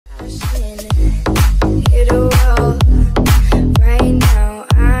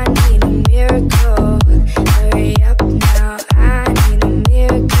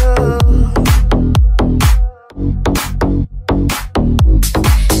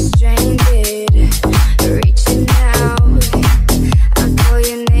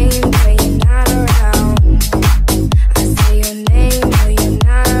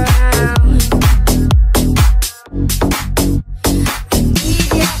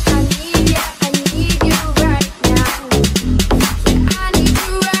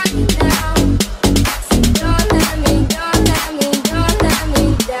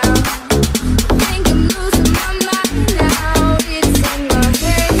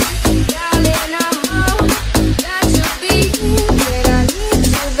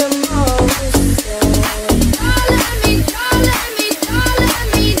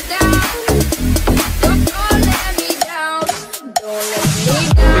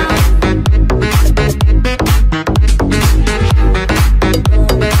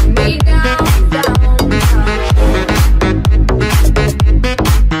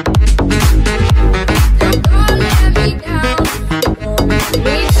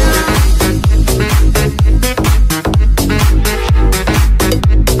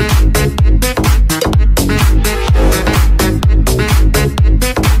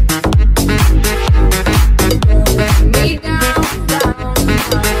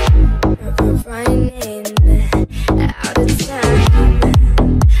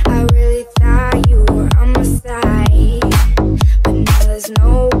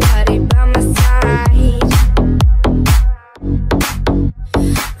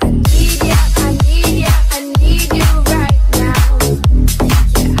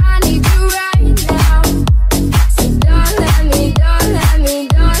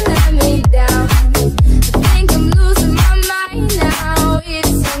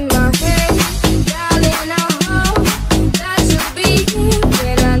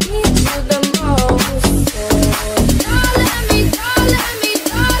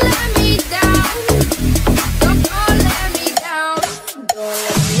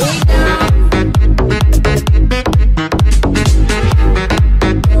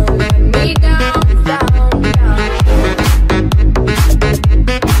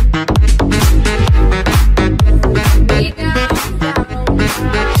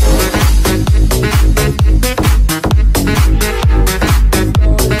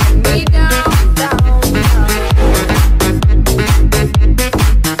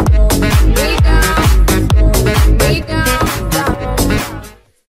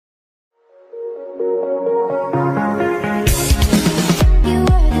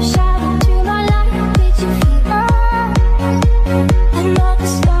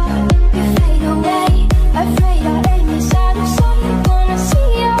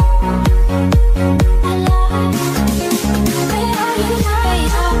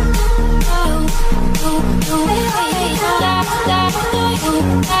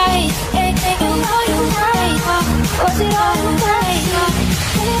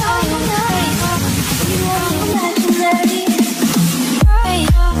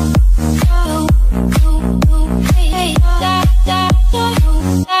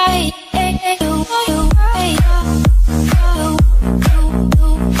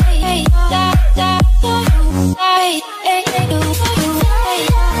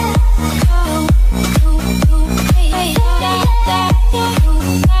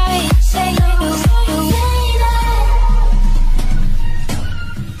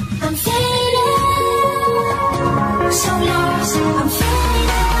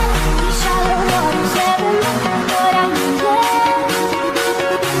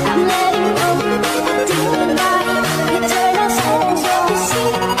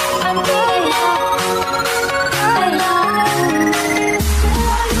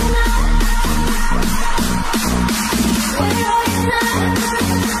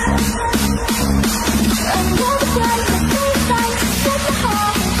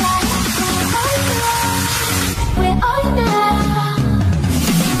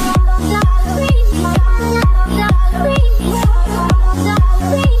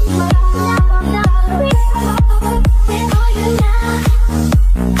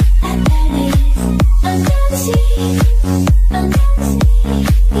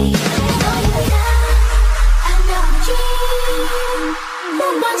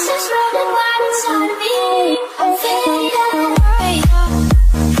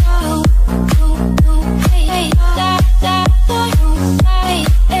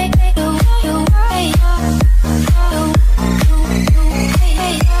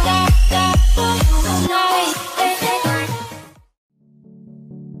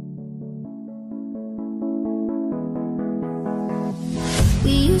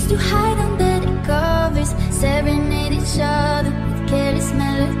We used to hide under the covers, serenade each other with careless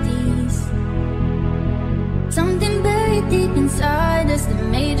melodies. Something buried deep inside us, the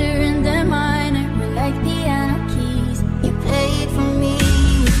major and the minor were like piano keys. You played for me.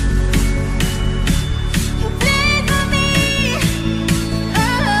 You played for me.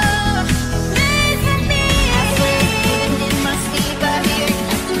 Oh, played for me. I swear, even in my sleep, I hear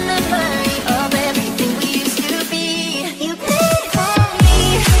just the memory of everything we used to be. You played for me.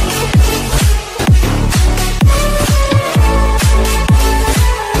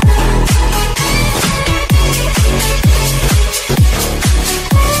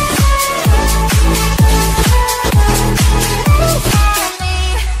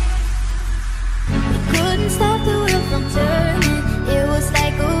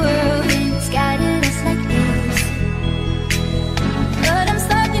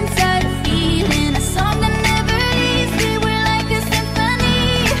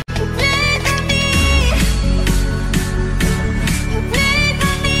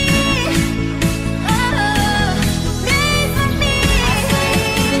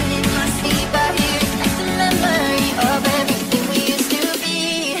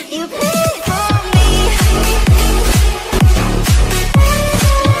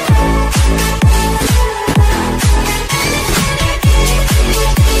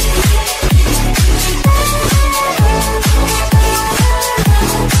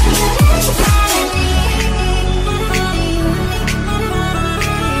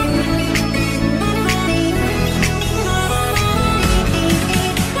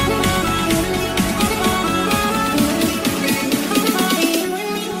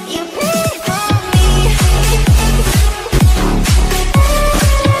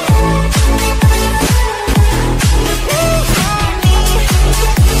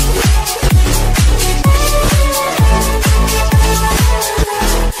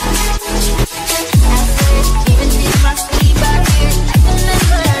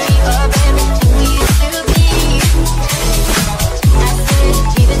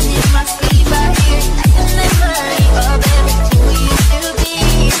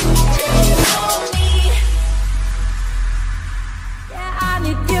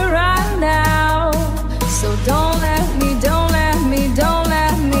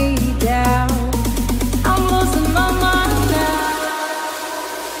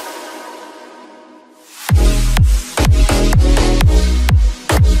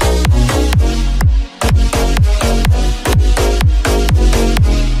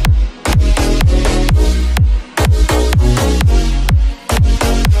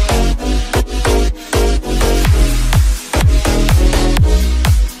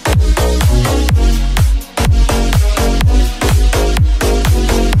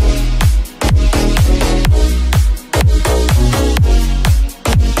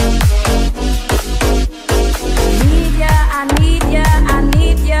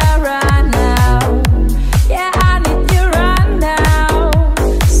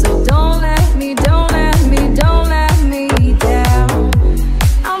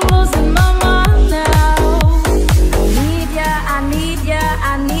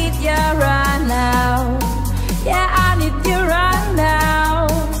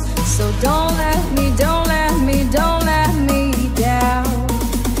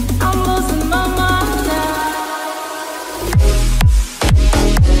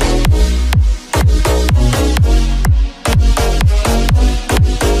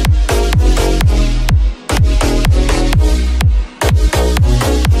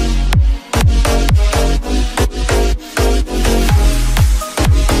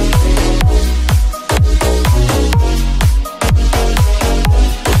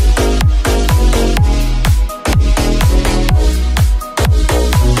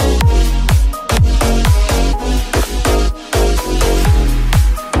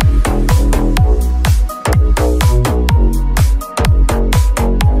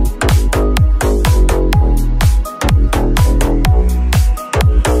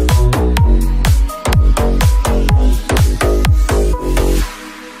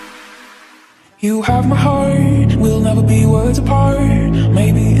 You have my heart, we'll never be worlds apart.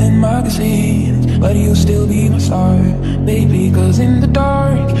 Maybe in magazines, but you'll still be my star, baby. Cause in the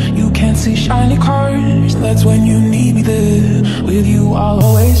dark, you can't see shiny cars. That's when you need me there. With you I'll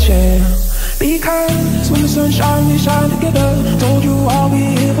always share. Because when the sun shines, we shine together. Told you I'll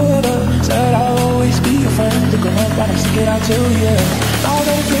be here forever. Said I'll always be your friend. Look around, but I'm stick it out to you. Now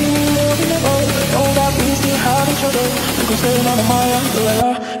that it's raining more than ever, know that we still have each other. You can stand under my umbrella.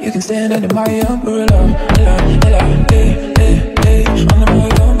 You can stand under my umbrella. Ella, ella, eh, eh, eh. Under my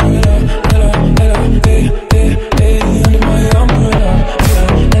umbrella. Ella, ella, eh, eh, eh. Under my umbrella. Ella,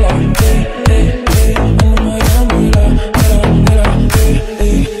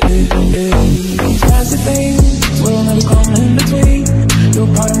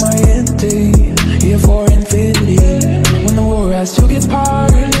 still part of my entity, here for infinity. When the war has took its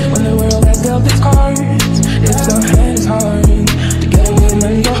part, when the world has dealt its cards, if the hand is hard, together we'll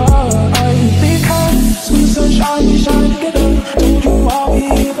mend your heart. Because when the sun shines, we shine together. Told you I'll be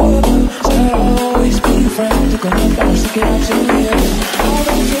here forever. Said I'll always be your friend. Took enough time to stick it out till the end. All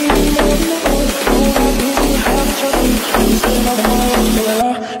that dreaming more than ever. All that means we have each other. You can stand under my umbrella.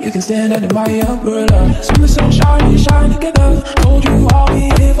 You can stand under my umbrella. So when the sun shines, we shine together. Told you I'll be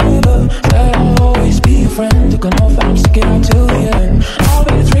here forever. Said I'll always be your friend. Took enough time to stick it out till the end. All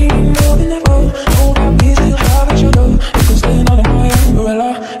that dreaming more than ever. All that we still have each other. You can stand under my umbrella.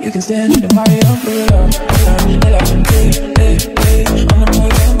 You can stand under my umbrella. Under my umbrella.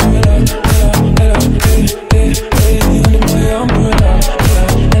 Under my umbrella.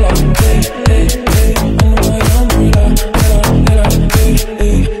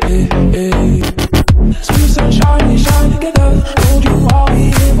 So the sunshine, we shine together. Told you I'll be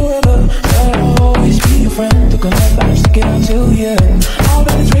here forever. Said I'll always be your friend. Took enough time to stick it out till the end. All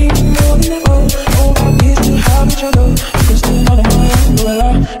that is raining more than ever. All that we still have each other. You can stand under my umbrella.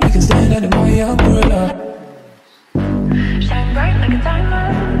 You can stand under my umbrella. Shine bright like a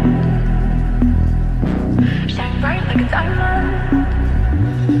diamond. Shine bright like a diamond.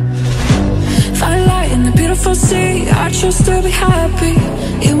 Find light in the beautiful sea. I choose to be happy.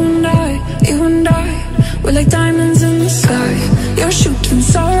 You and I, we're like diamonds in the sky. You're shooting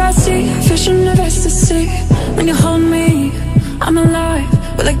star I see, fish in the ecstasy. When you hold me, I'm alive.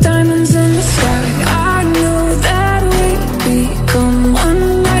 We're like diamonds in the sky. I knew that we'd become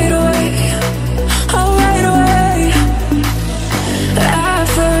one right away. Oh, right away. At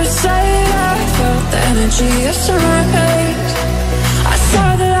first sight, I felt the energy of sunrise. I saw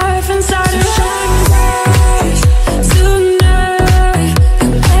the life inside your eyes. Tonight, you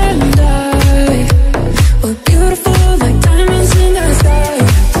and I, we're beautiful like diamonds in the sky.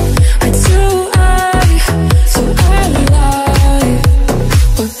 Eye to eye, so alive.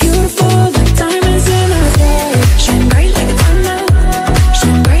 We're beautiful like diamonds in the sky. Shine bright like a diamond.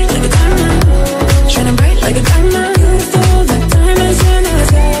 Shine bright like a diamond. Shining bright like a diamond. Beautiful like diamonds in the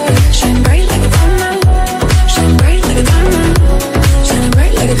sky. Shine bright like a diamond. Shine bright like a diamond. Shining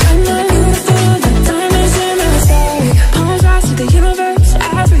bright like a diamond. Beautiful like diamonds in the sky. Palms rise to the universe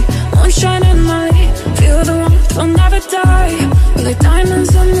as we moonshine and light. Feel the warmth, we'll never die. We're like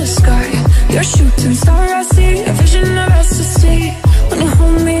diamonds in the sky. You're shooting star I see, a vision of ecstasy. When you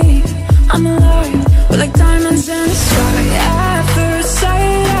hold me, I'm alive. We're like diamonds in the sky. At first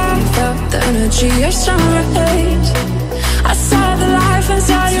sight, I felt the energy of sunrise. I saw the life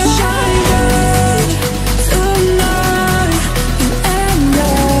inside your eyes. Tonight, you and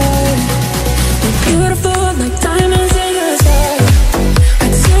I, we're beautiful like diamonds in the sky.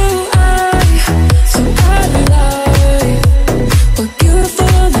 Eye to eye, so alive. We're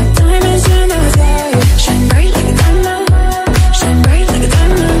beautiful like diamonds in the sky. Shine bright like a diamond. Shine bright like a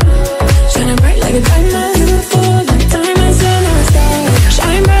diamond. Shining bright like a diamond. Beautiful like diamonds in the sky.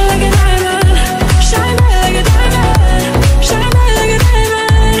 Shine bright like a diamond. Shine bright like a diamond. Shine bright like a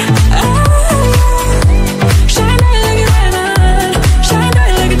diamond. Oh, shine bright like a diamond. Shine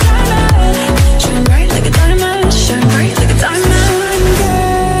bright like a diamond. Shine bright like a diamond. Shine bright like a diamond.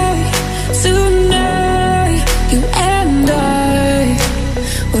 Tonight, you and I,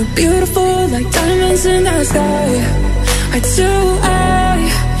 we're beautiful like diamonds in the sky. Eye to eye,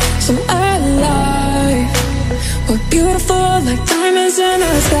 so alive. We're beautiful like diamonds in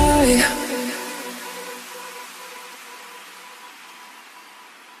the sky.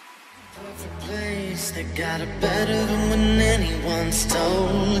 Place that got it better than when anyone's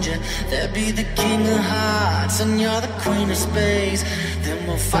told you. They'll be the king of hearts and you're the queen of space. Then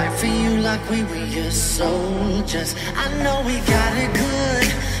we'll fight for you like we were your soldiers. I know we got it good,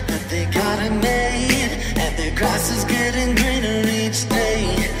 but they got it made, and their grass is getting greener each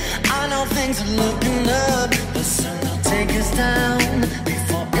day. I know things are looking up, but soon they'll take us down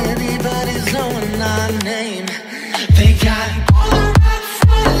before anybody's knowing our name. They got all the right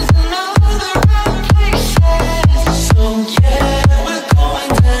friends and all the right places. So yeah, we're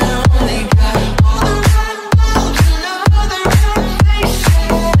going down. They got all the right moves and all the right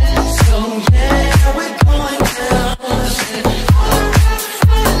faces. So yeah, we're going down. All the right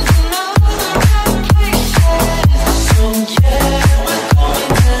friends and all the right places. So yeah, we're going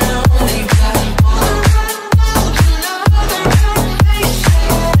down. They got all the right moves and all the right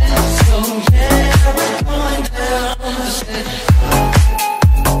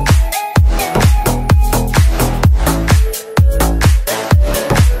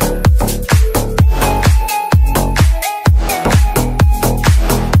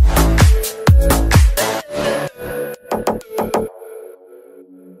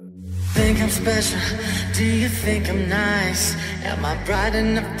think I'm special? Do you think I'm nice? Am I bright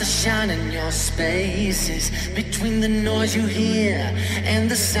enough to shine in your spaces? Between the noise you hear and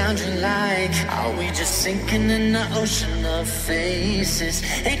the sound you like, are we just sinking in the ocean of faces?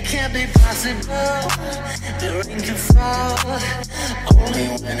 It can't be possible, the rain can fall only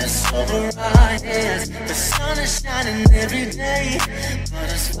when it's over our heads. The sun is shining every day,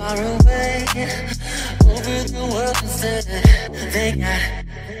 but it's far away over the world instead. They got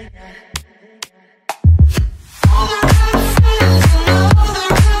all the right feelings and all the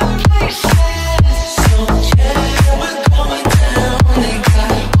right places. So yeah, we're going down. They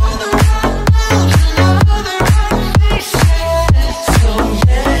got all the right moves and all the right places. So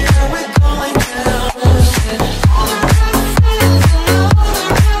yeah, we're going down. All the right feelings and all the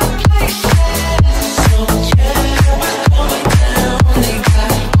right places. So yeah, we're going down. They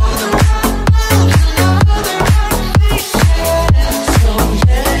got all the right moves and all the right places. So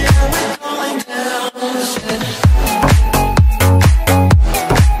yeah, we're going down.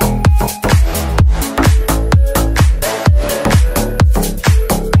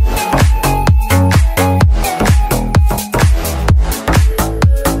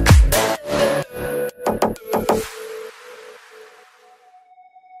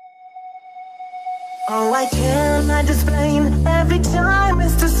 Oh, I cannot explain. Every time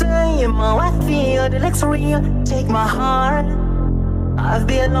it's the same. Oh, I feel that it's real. Take my heart. I've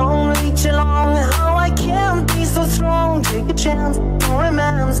been lonely too long. Oh, I can't be so strong. Take a chance for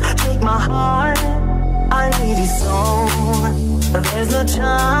romance. Take my heart. I need you so. But there's no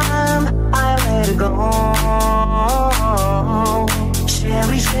time. I let it go.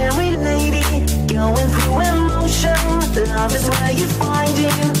 Cherry, cherry lady, going through emotion. Love is where you find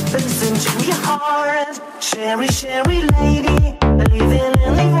it. Listen to your heart. Cherry, cherry lady, living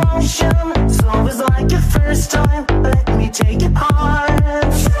in emotion. So it's like your first time. Let me take it apart.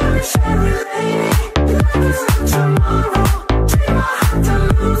 Cherry, cherry lady, love is not tomorrow. Dream my heart to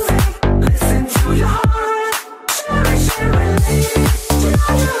lose it. Listen to your heart. Cherry, cherry lady, do you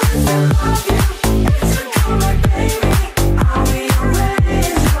listen, love you? It's a comeback, baby. I'll be your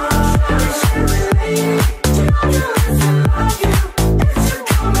angel. Cherry, cherry lady, do you listen, love you? It's a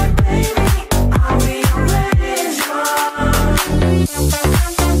comeback, baby. I'll be your angel.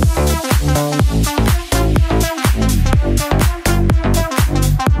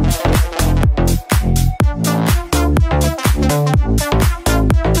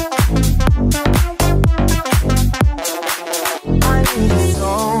 I need you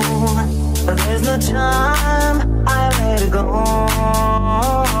so, but there's no time. I let it go.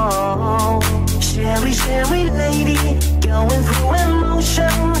 Cherry, cherry lady, going through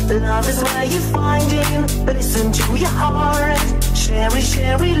emotion. Love is where you find it. Listen to your heart. Cherry,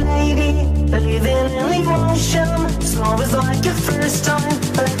 cherry lady, living in emotion. So it's like your first time.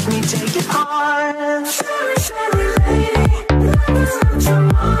 Let me take it hard. Cherry, cherry lady, love is not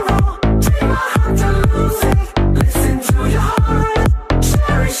tomorrow. Dream my heart to lose it. Listen to your heart.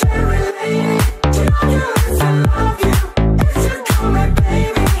 Cherry, cherry lady, do you listen, love you? It's a comeback,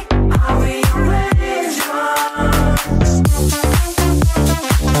 baby. I'll be your angel.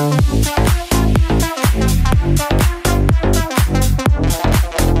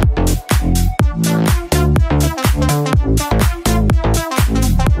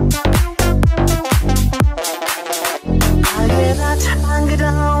 I get that anger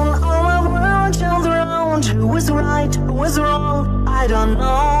down, all my world turns around. Who was right, who was wrong, I don't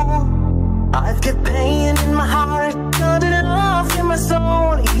know. I've got pain in my heart, got it off in my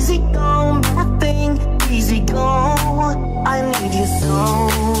soul. Easy go, nothing, easy go. I need you so.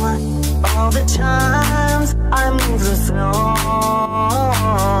 All the times I'm moving slow.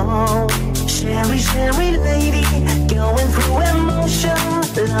 Cherry, cherry lady, going through emotion.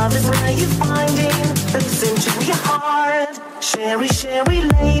 Love is where you find it. Listen to your heart. Cherry, cherry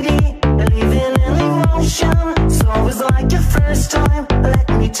lady, living in emotion. So it's like your first time. Let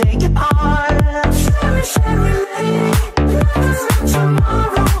me take it apart. Cherry, cherry lady, love is not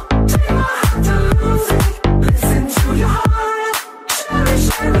tomorrow. Dream my heart to lose it. Listen to your heart. Cherry,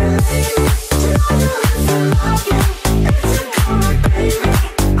 cherry lady, do you listen, love you? It's a comeback, baby.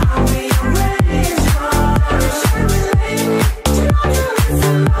 I'll be your angel. Cherry, cherry lady, do you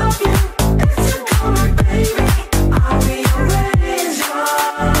listen, love you? It's a comeback, baby. I'll be your angel.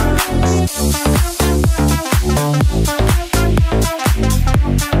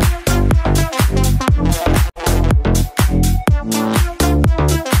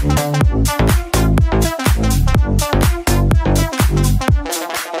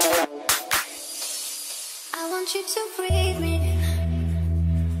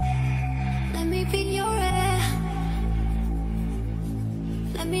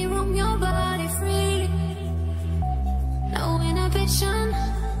 roam your body free. No inhibition,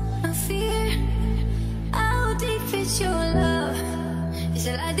 no fear. How deep is your love? Is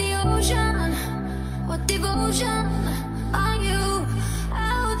it like the ocean? What devotion are you?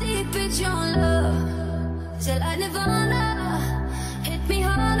 How deep is your love? Is it like Nirvana? Hit me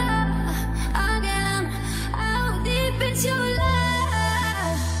harder again. How deep is your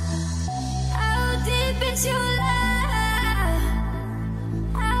love? How deep is your love?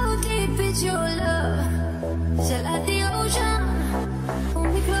 How deep is your love? Is it like the ocean? Pull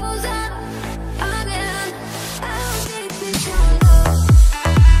me closer again. How deep is your love?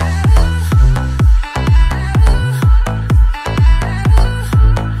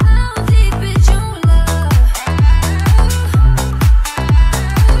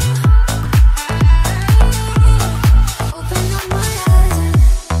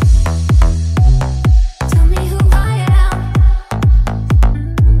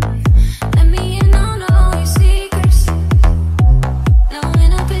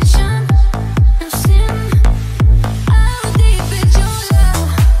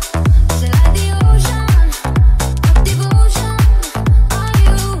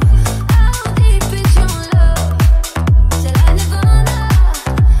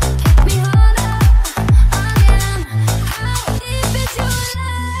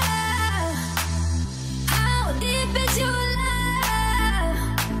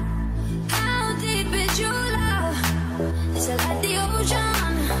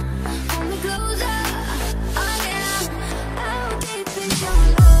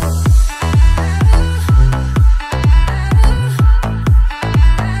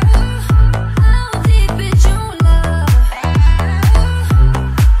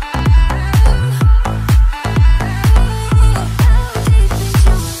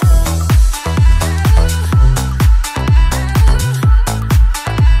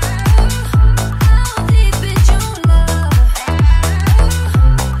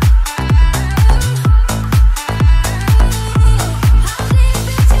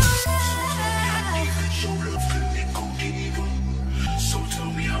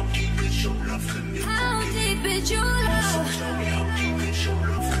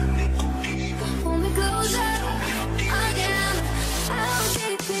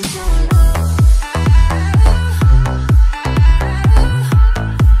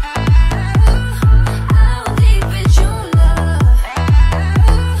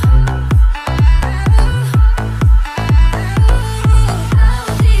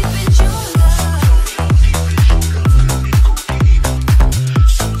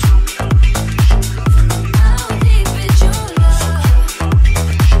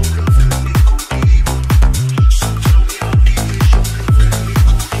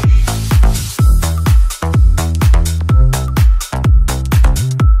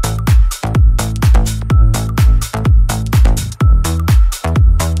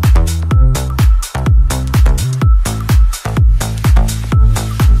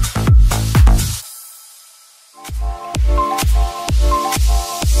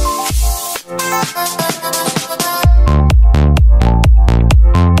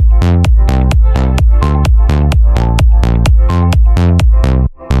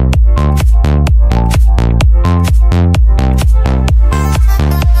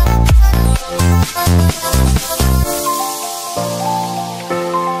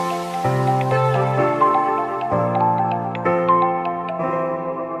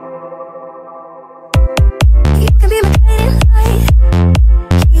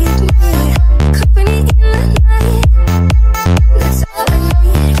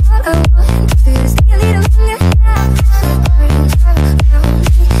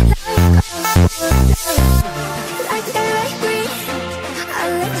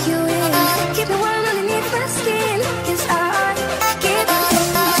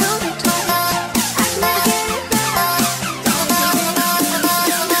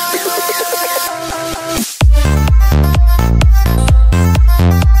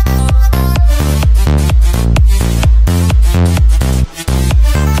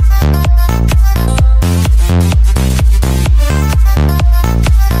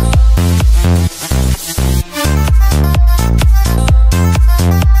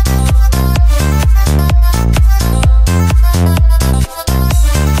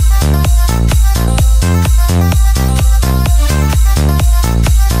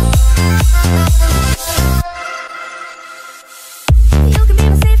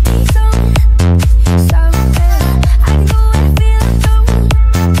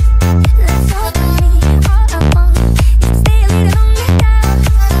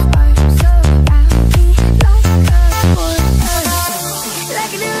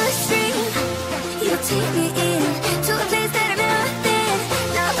 take me in to a place that I've never been.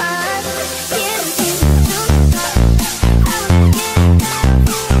 Now I'm getting into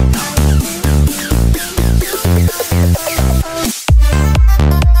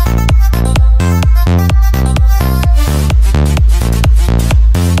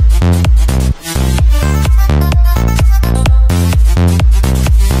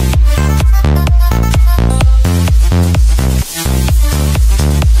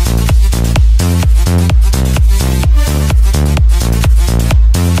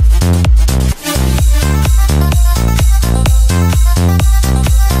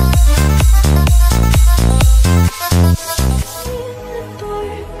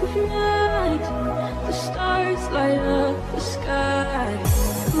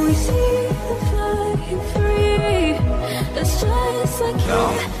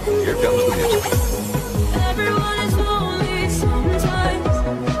I wanna get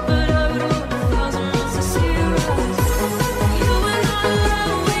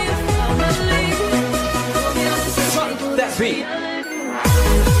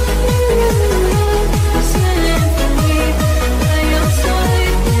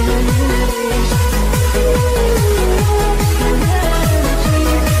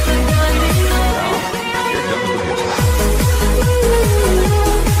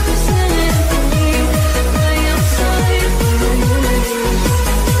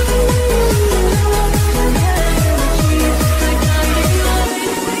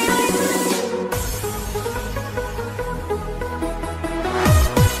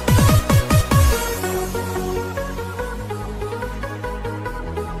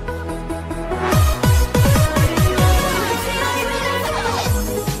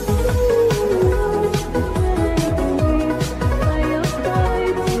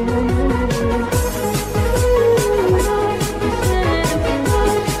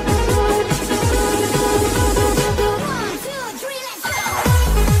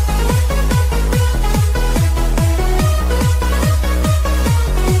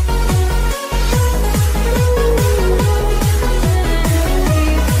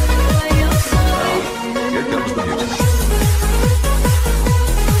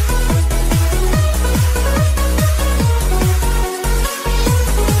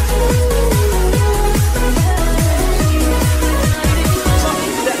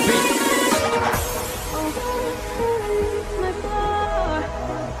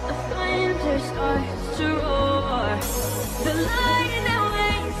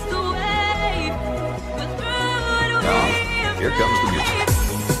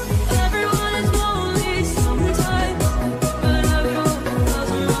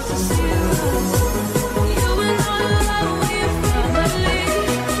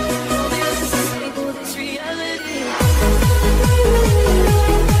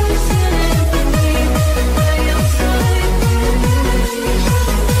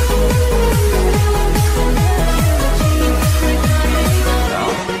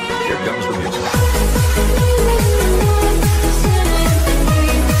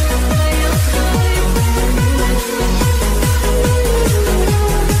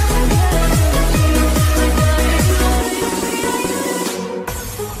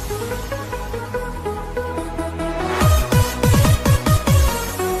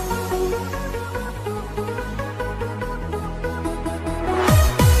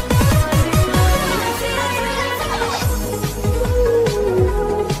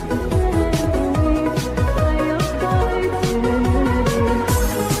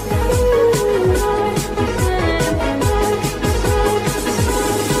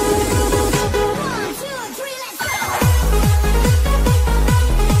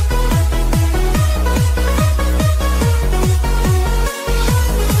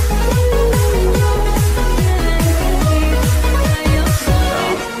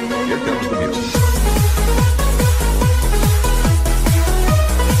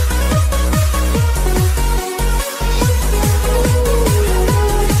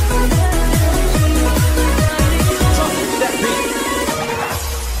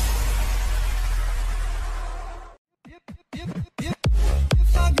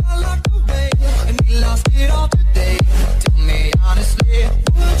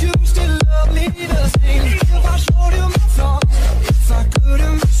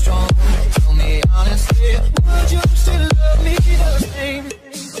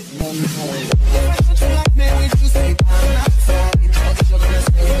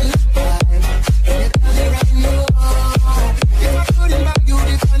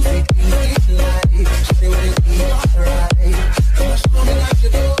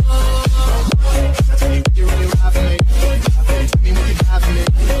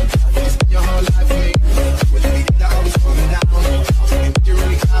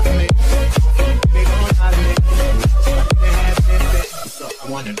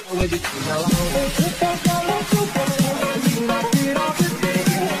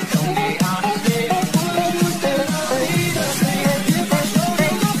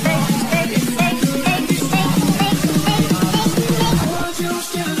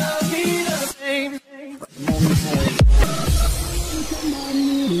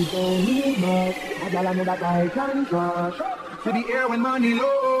really don't need much. A girl I know that I can trust. To the air when money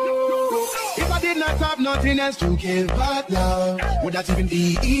low. If I did not have nothing else to give but love, would that even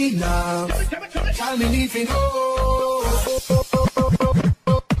be enough? Tell me if you know.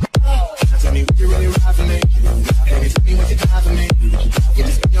 Tell me what you really ride for me. Baby, tell me what you got for me. You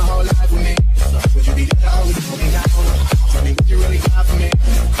just spend your whole life with me. Would you be there to always hold me down? Tell me what you really got for me.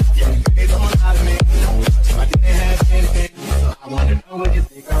 Baby, don't lie to me. If I didn't have anything, I wanna know what you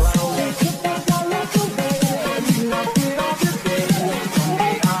think around me.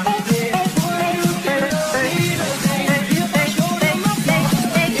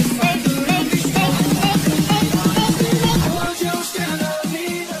 Would you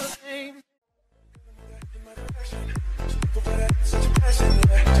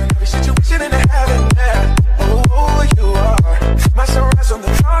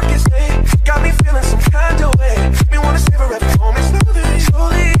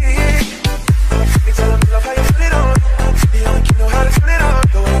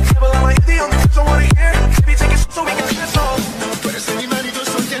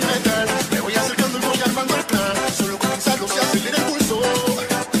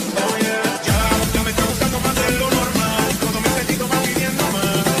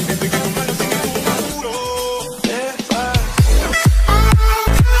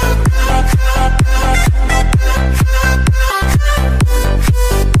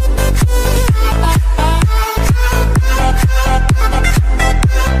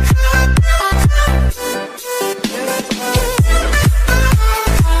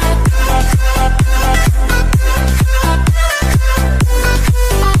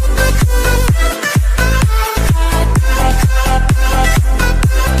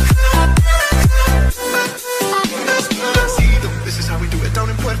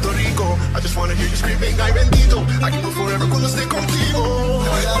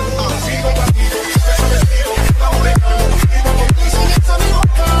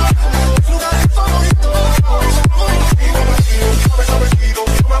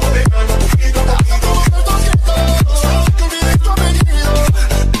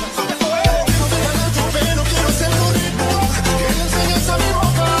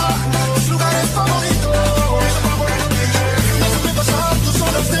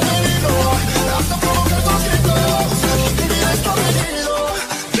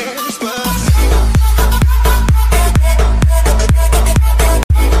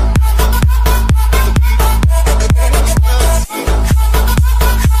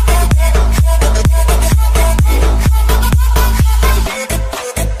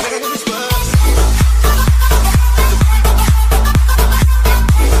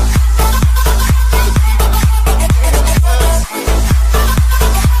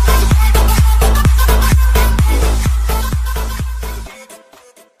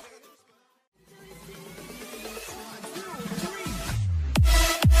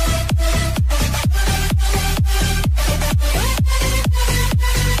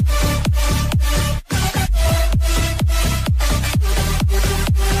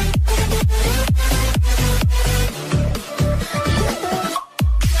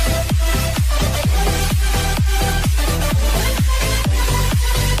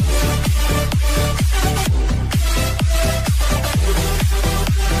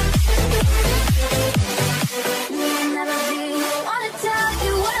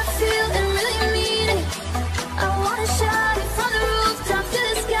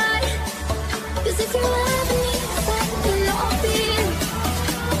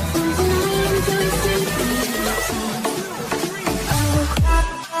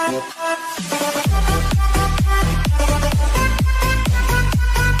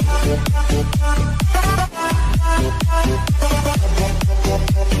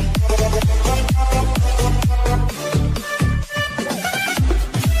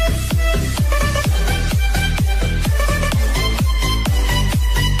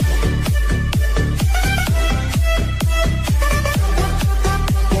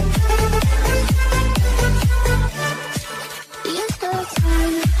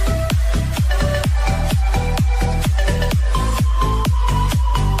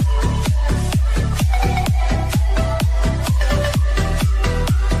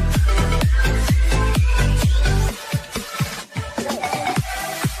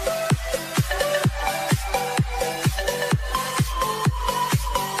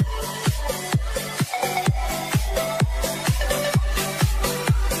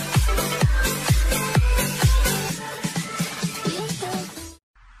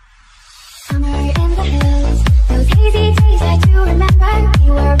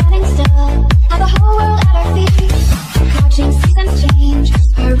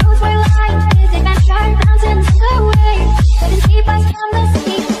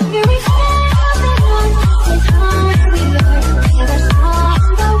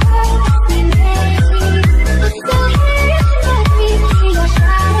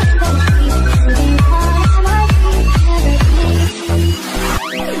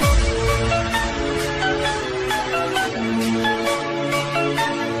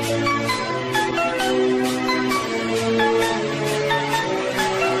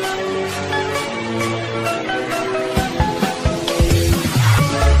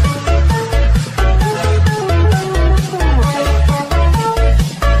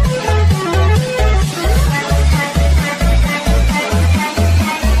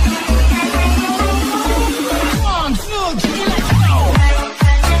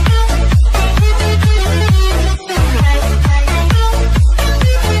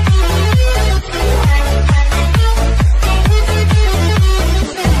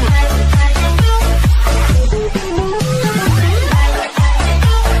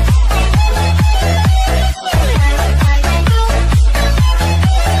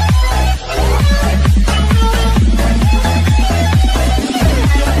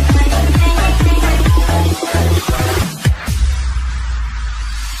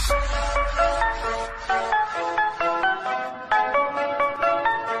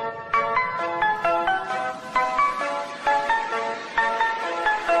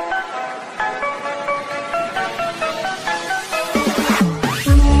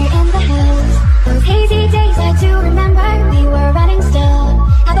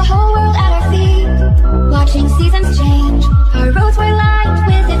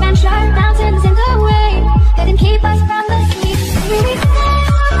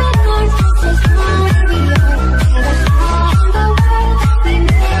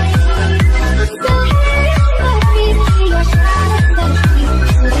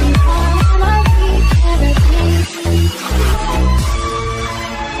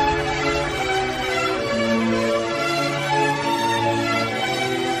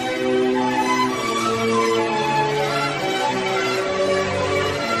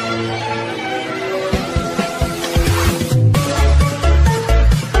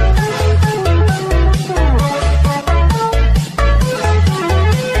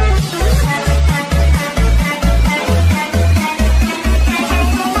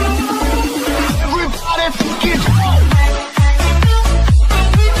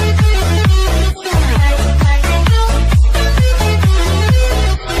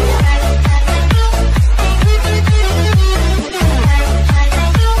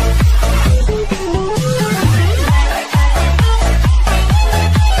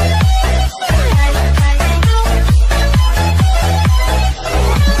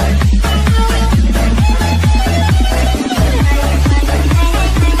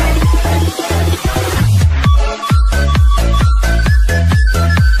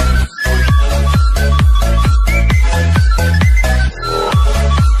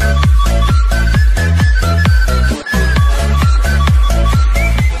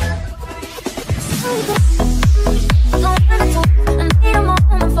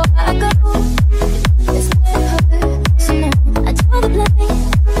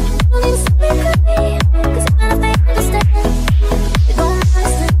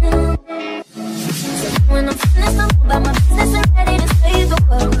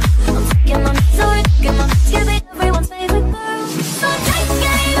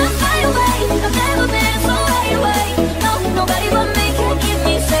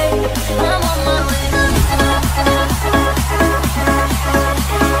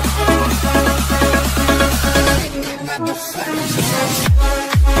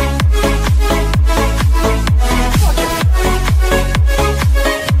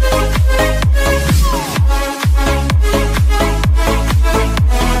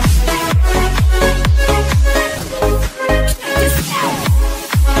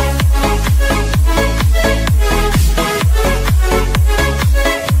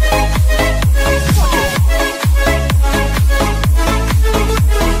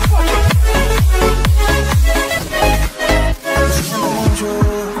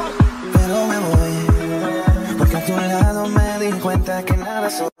más que nada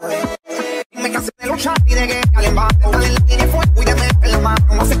soy. Me cansé de luchar y de guerra al embate. Dale en la línea de fuego y de meter la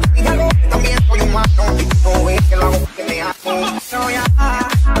mano. No sé qué algo, también soy humano. Y no ves que lo hago porque me hago. Pero ya,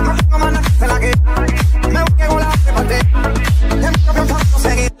 no tengo más nada que hacer la guerra. Me voy a volar de parte. De mucho pensando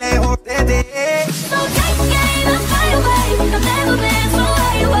seguir lejos de ti. So take it and fly away. I've never been so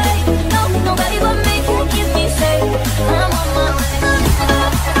way away. No, nobody but me can keep me safe. I'm on my way.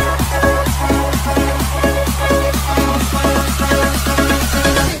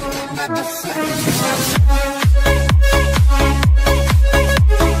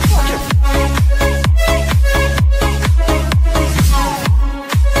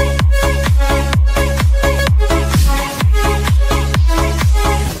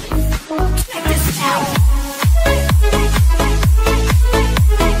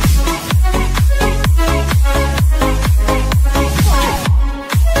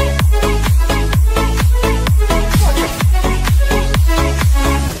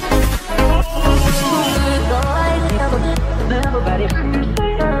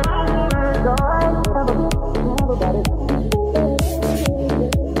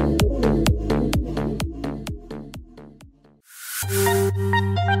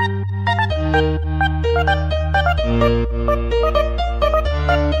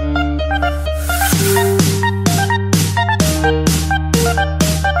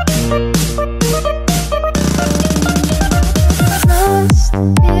 Lost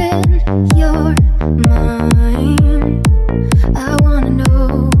in your mind, I wanna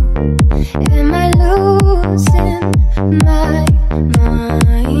know, am I losing my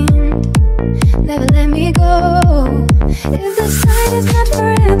mind? Never let me go. If the sign is not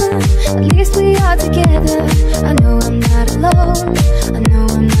forever, at least we are together. I know I'm not alone, I know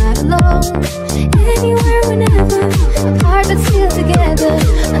I'm not alone. Anywhere, whenever, apart but still together.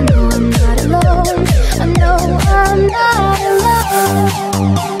 I know I'm not alone, I know I'm not alone.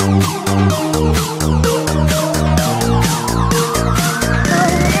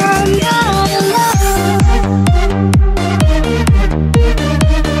 I'm not alone.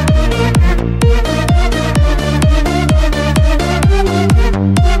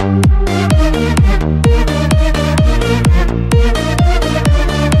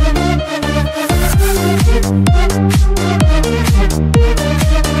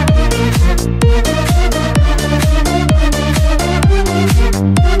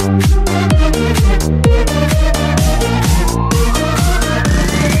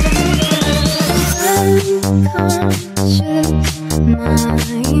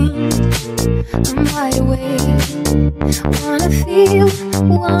 I'm wide awake, wanna feel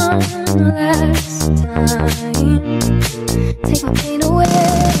one last time. Take my pain away.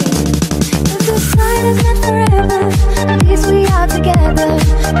 If the sign is not forever, at least we are together.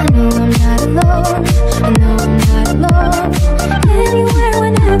 I know I'm not alone, I know I'm not alone. Anywhere,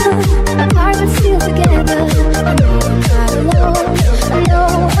 whenever, apart but still together. I know I'm not alone, I know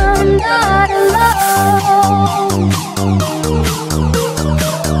I'm not alone.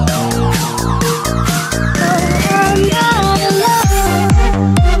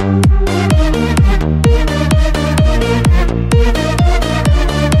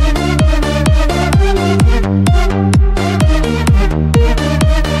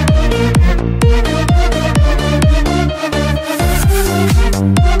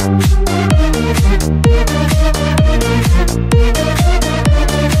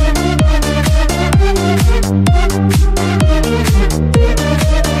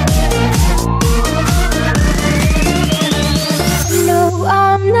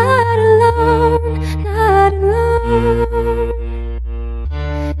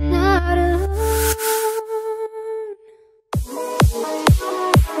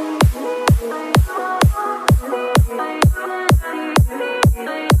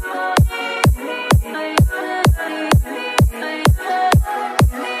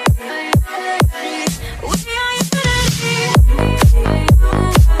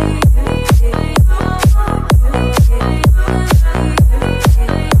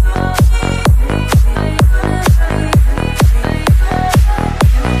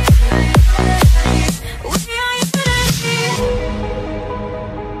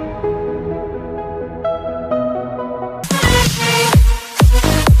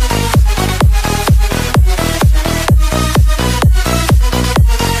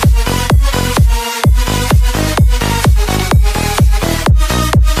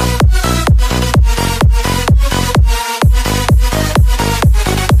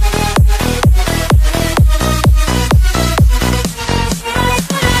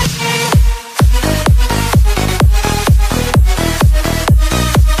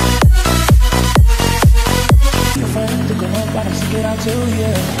 till the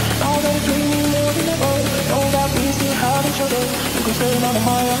end. Now that it's raining more than ever, know that we still have each other. You can stand under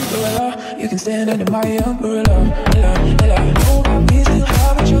my umbrella, you can stand under my umbrella. Know that we still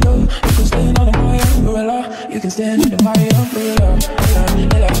have each other. You can stand under my umbrella, you can stand under my umbrella.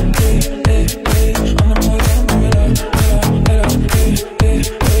 Hey, hey, under my umbrella. Hey, hey,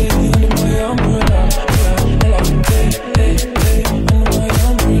 under my umbrella. Hey, hey, under my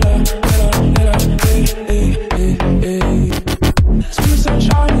umbrella. Hey, hey, hey. Sweet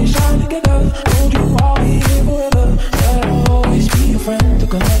sunshine, we shine together. Told you I'll be here forever. Said I'll always be your friend.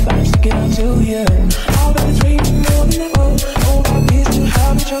 Took a left, I'm sticking out till the end. Now that it's raining more than ever, know that we still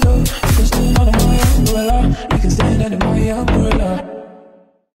have each other. You can stand under my umbrella, you can stand under my umbrella.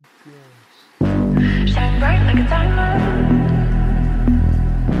 Shine bright like a diamond.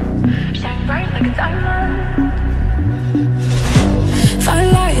 Shine bright like a diamond. Find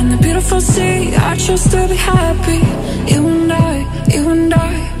light in the beautiful sea. I chose to be happy. You and I,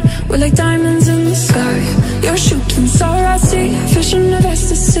 we're like diamonds in the sky. You're shooting star I see, fish in the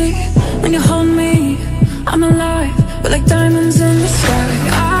ecstasy. When you hold me, I'm alive. We're like diamonds in the sky.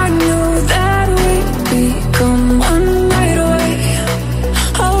 I knew that we'd become one right away.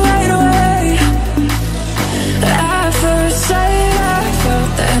 Oh, right away. At first sight, I felt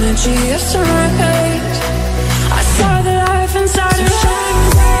the energy of sunrise. I saw the life inside your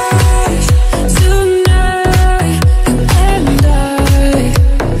eyes. Tonight, you and I,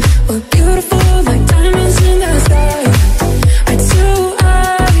 we're beautiful like diamonds in the sky. Eye to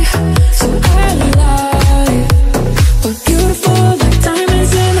eye, so alive. We're beautiful like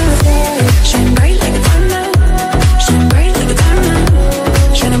diamonds in the sky. Shine bright like a diamond. Shine bright like a diamond.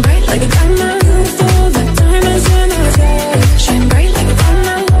 Shining bright like a diamond. Beautiful like diamonds in the sky. Shine bright like a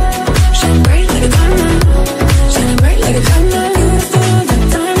diamond. Shine bright like a diamond. Shining bright like a diamond. Beautiful like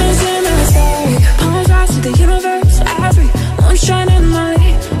diamonds in the sky. Palms rise to the universe. Everyone shining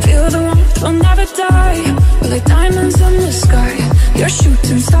light. Feel the warmth, we'll never die. We're like diamonds in the sky. You're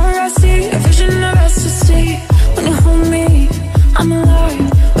shooting star I see, a vision of ecstasy. When you hold me, I'm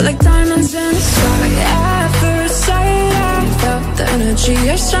alive. We're like diamonds in the sky. At first sight, I felt the energy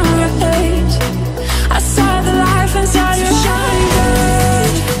of sunrise. I saw the life inside your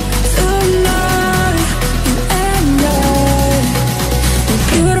eyes. Tonight, you and I, we're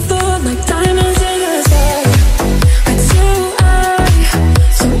beautiful like diamonds in the sky. Eye to eye,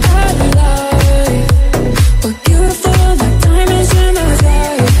 so alive. We're beautiful like diamonds in the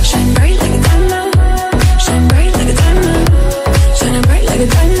sky. Shine bright like a diamond. Shine bright like a diamond. Shining bright like a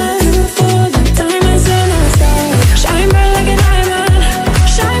diamond. Beautiful like diamonds in the sky. Shine bright like a diamond.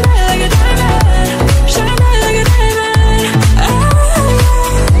 Shine bright like a diamond. Shine bright like a diamond. Oh,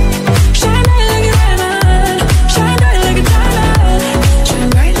 shine bright like a diamond. Shine bright like a diamond. Shine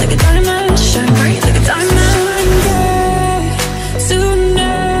bright like a diamond. Shine bright like a diamond.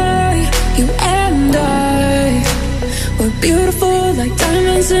 Tonight, you and I, we're beautiful like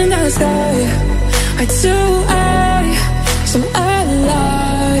diamonds in the sky. Eye to eye, so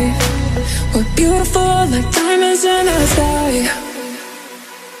alive. We're beautiful like diamonds in the sky.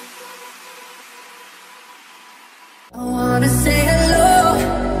 I wanna say hello,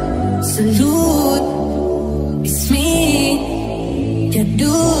 salute. It's me, your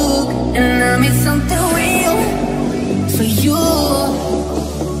Duke, and I made something real for you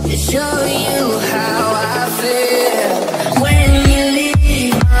to show you how I feel. When you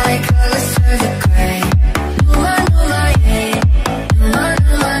leave, my colors turn to gray. Yeah.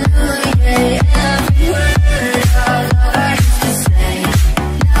 Every word of love I used to say,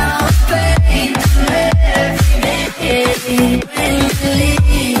 now I'm paid to every day. When you leave,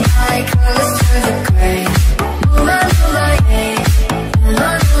 my colors turn to gray. Every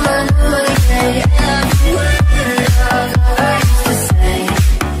word of love I used to say,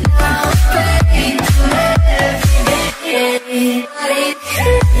 now I'm paid to every day.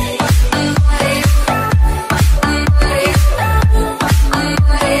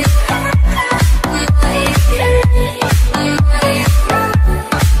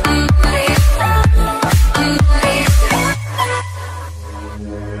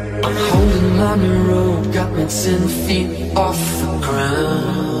 I'm holding on the rope, got me 10 feet off the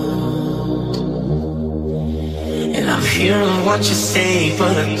ground. And I'm hearing what you say,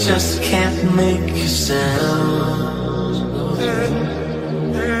 but I just can't make a sound.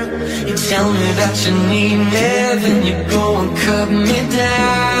 You tell me that you need me, then you go and cut me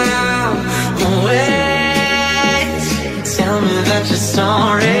down. Wait, tell me that you're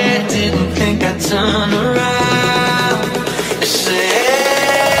sorry, didn't think I'd turn around. You say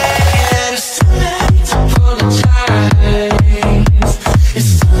it's too late to apologize.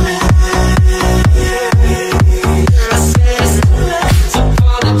 It's too late. I said it's too late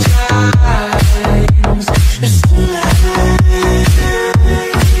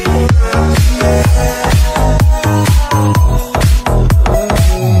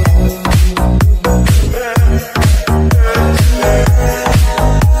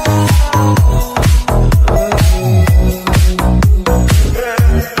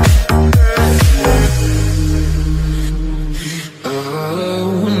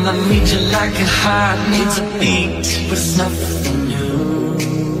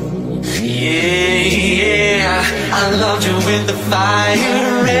I loved you with the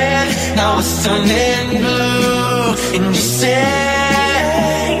fire red, now it's turning blue. And you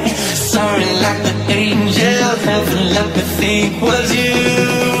say sorry like the angel heaven let me think was you.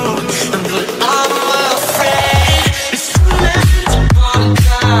 But I'm afraid it's too late to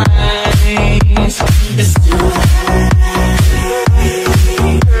apologize. It's too late.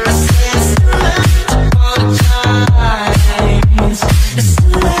 I said it's too late to apologize. It's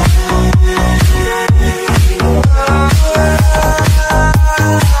too late.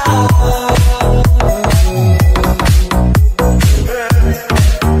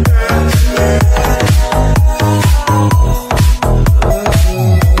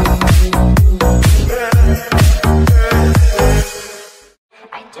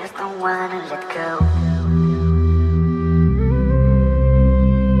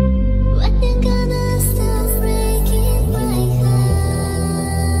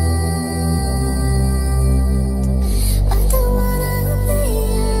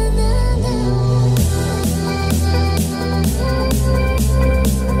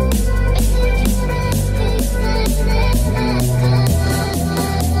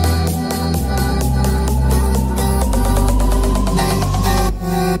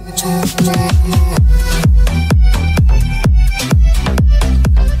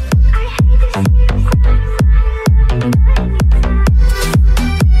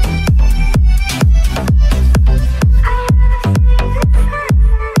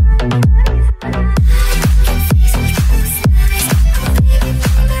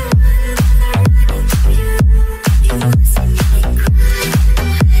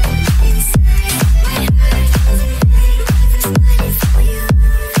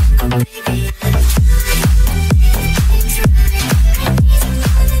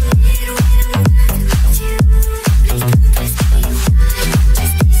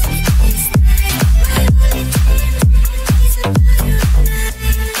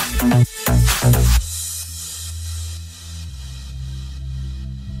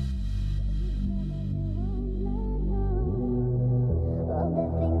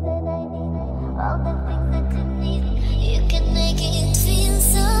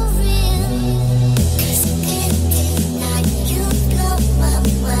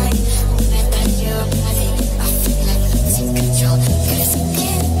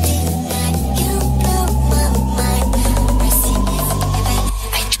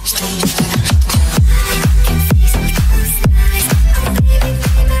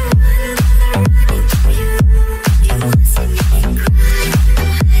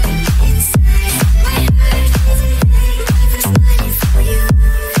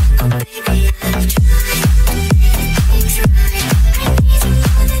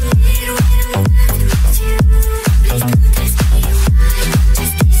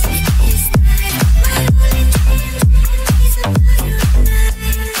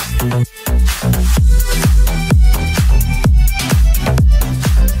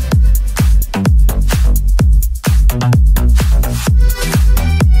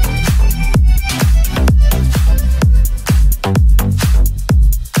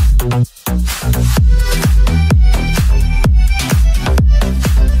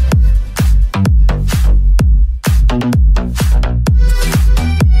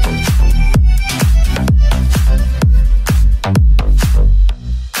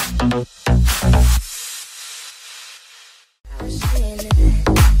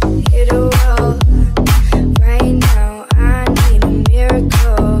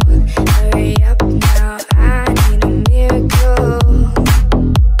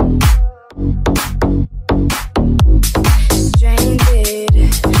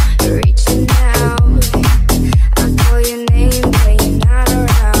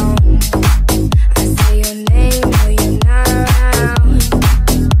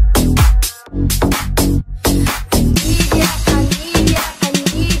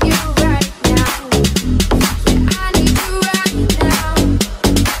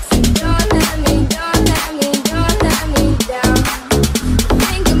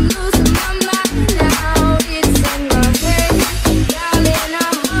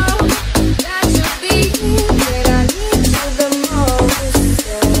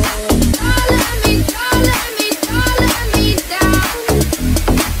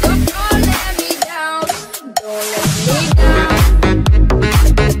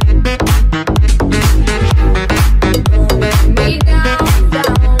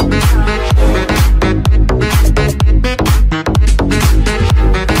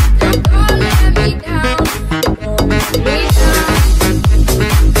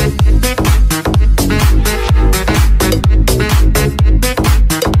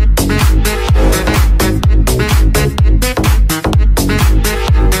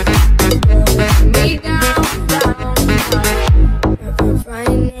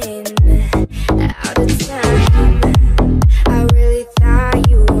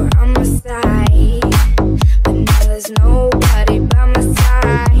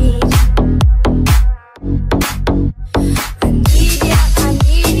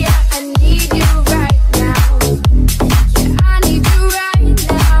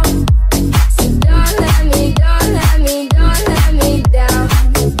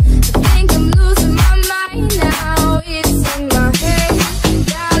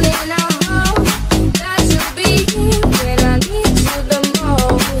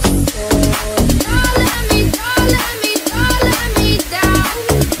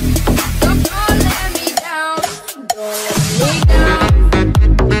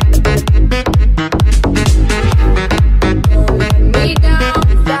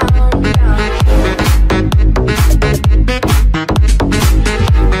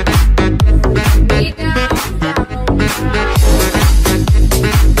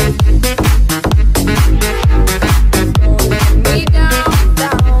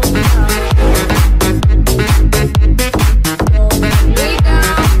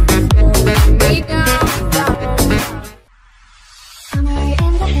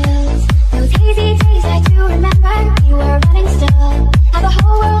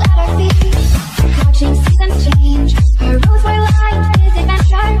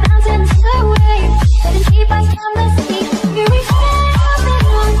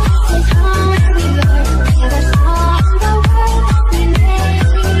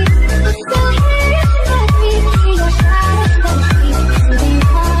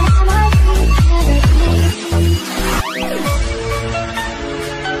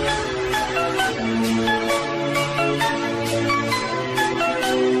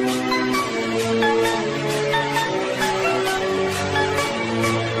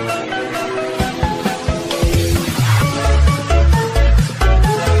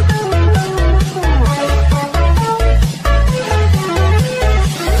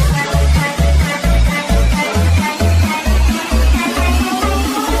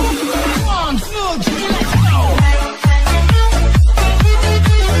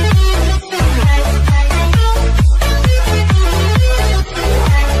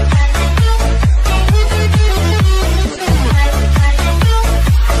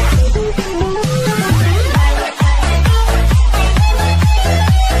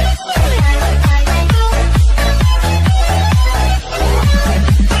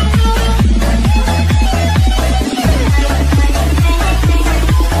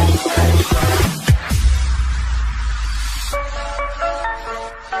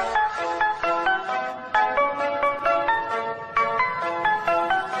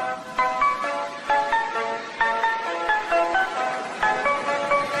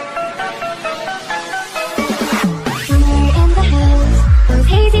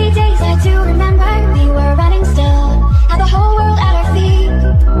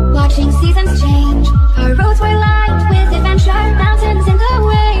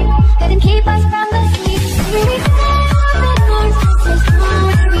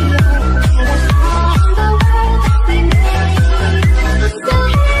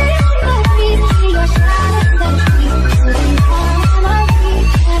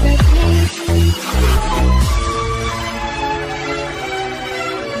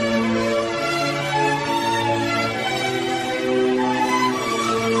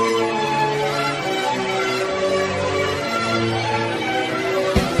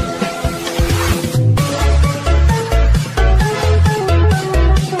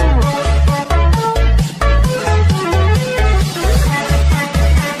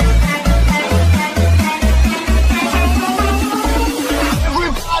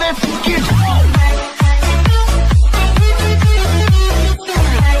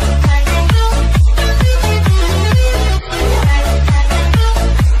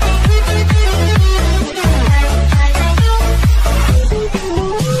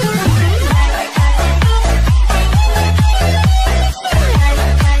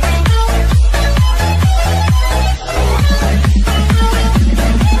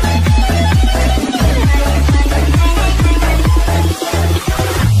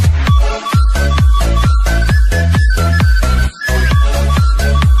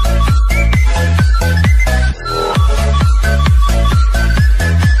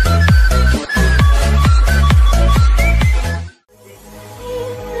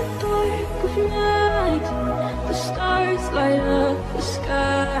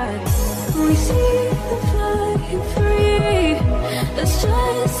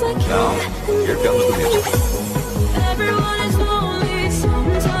 Now, here comes the music. Everyone is lonely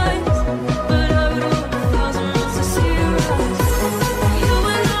sometimes, but I would walk 1,000 miles to see you rise. You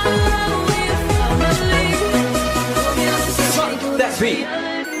and I love, we're family. That's me.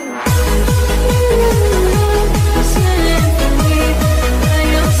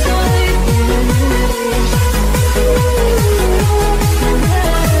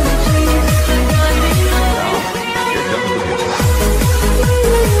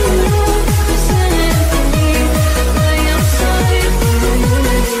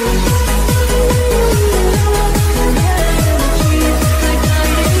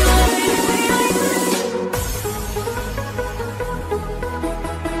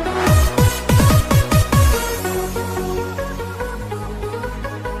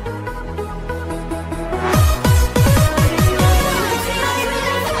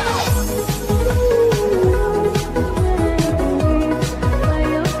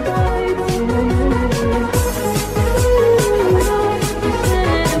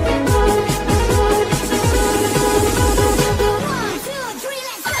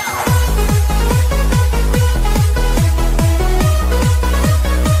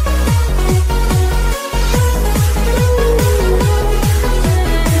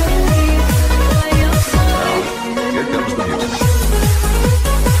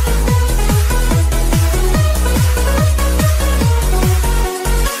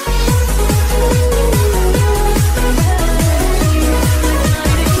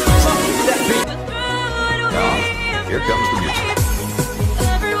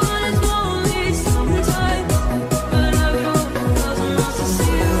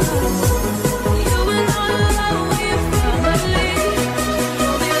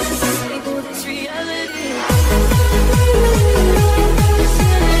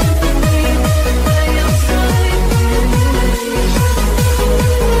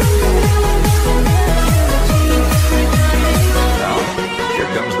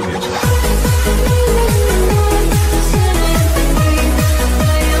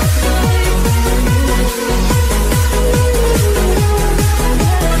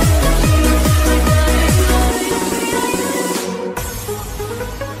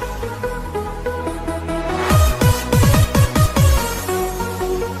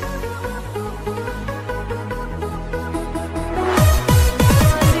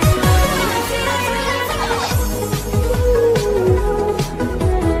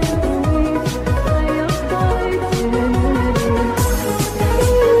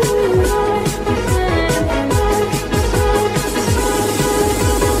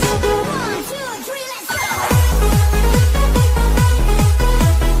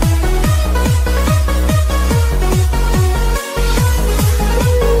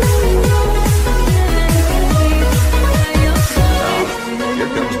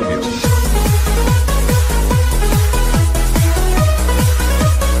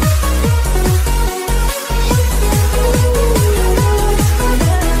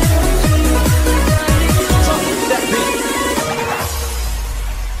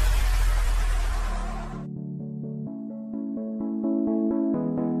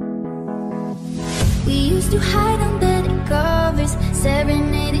 To hide under the covers,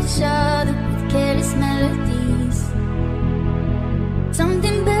 serenade each other with careless melodies.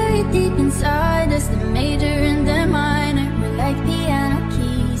 Something buried deep inside us, the major and the minor were like piano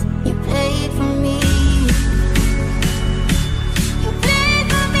keys. You played for me. You played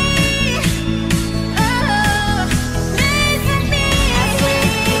for me. Oh, played for me. I swear,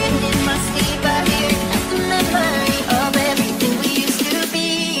 even in my sleep, I hear the memory of everything we used to be.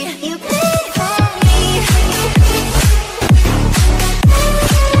 You played for me.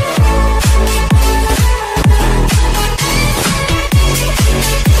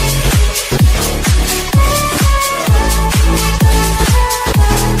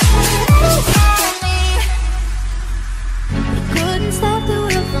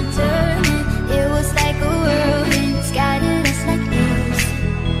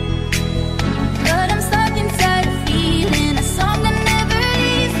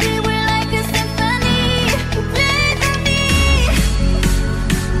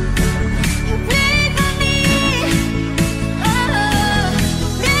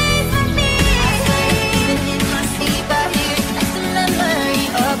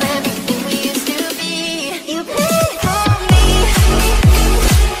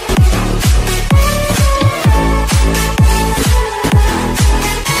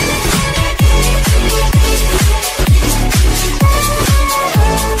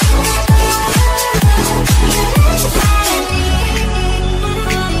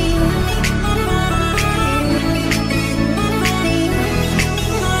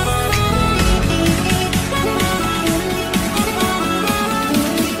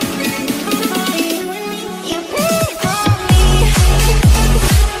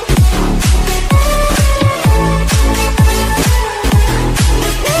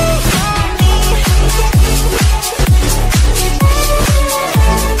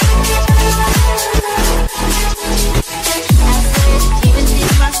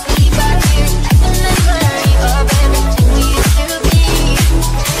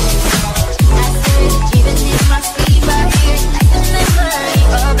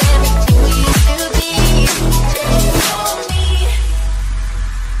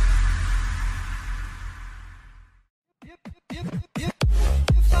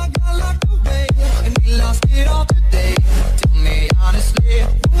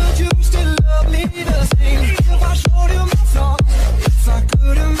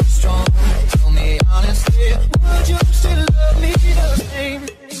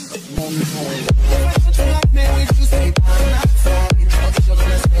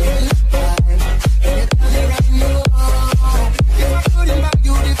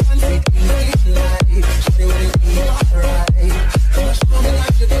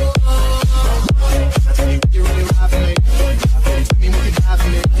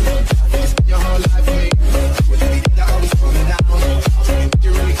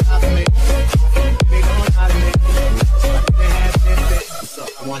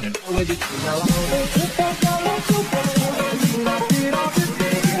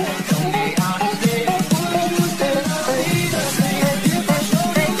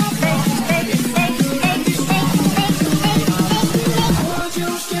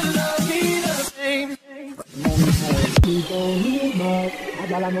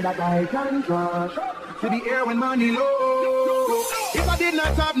 To the air when money low. If I did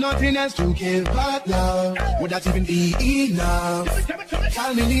not have nothing else to give but love, would that even be enough?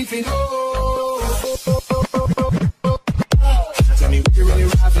 Tell me leaving tell me what you really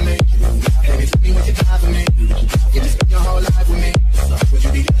ride for me. Baby, tell me what you got for me. You just spend your whole life with me. Would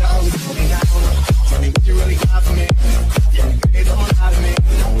you be there to always hold me down? Tell me what you really got for me. Yeah, you really don't lie to me.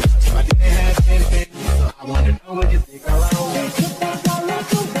 If I didn't have anything, so I wanna know what you think around me.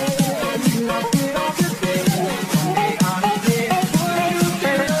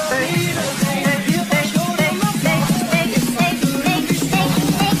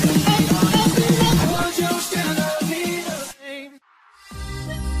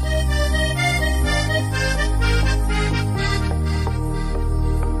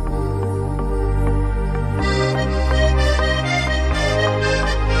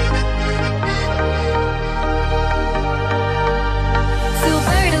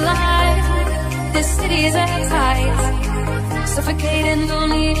 Suffocating,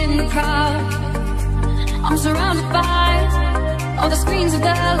 lonely in the crowd. I'm surrounded by all the screens of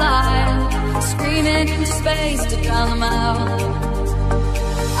their lives, screaming into space to drown them out.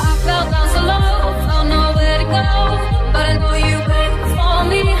 I felt down so low, felt nowhere to go, but I know you wait for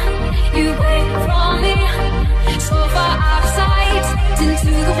me, you wait for me. So far out of sight, into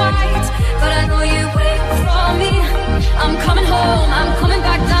the white, but I know you wait for me. I'm coming home, I'm coming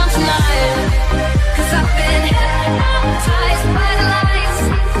back down tonight, 'cause I've been hypnotized by the lights,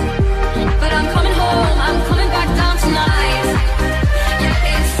 but I'm coming home, I'm coming back down tonight.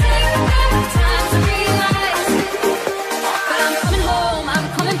 Yeah, it's taken time to realize, but I'm coming home, I'm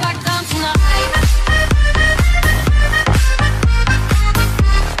coming back down tonight.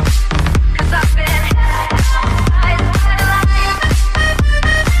 'Cause I've been hypnotized by the lights.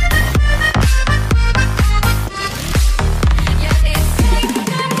 Yeah, it's taken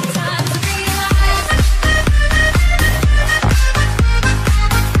time to realize.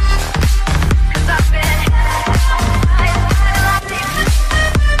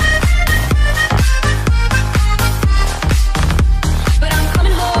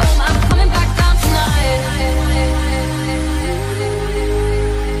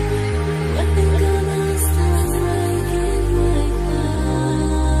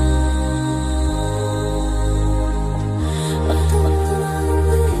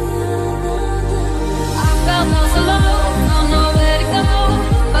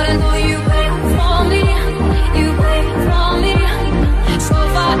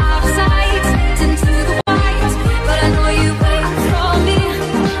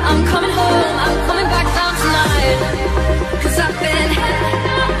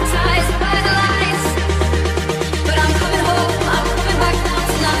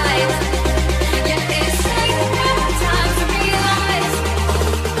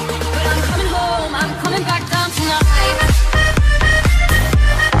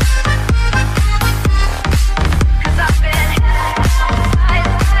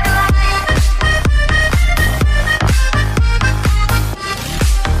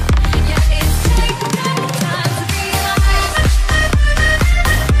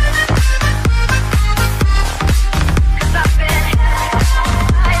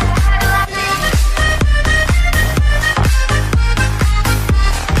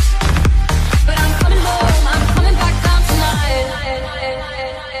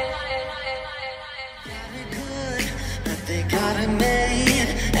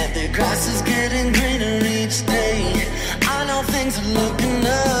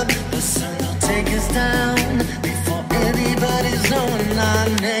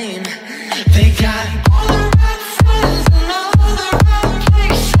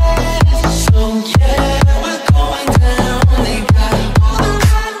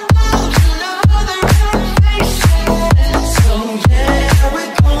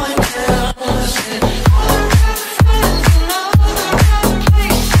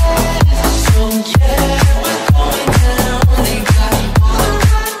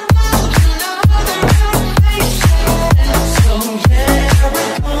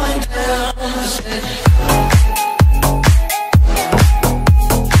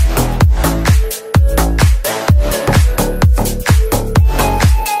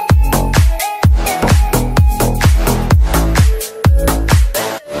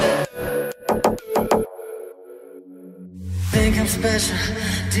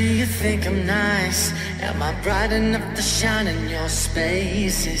 treasure. Do you think I'm nice? Am I bright enough to shine in your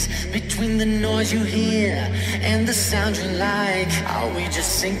spaces? Between the noise you hear and the sound you like, are we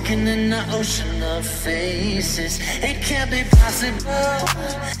just sinking in an ocean of faces? It can't be possible,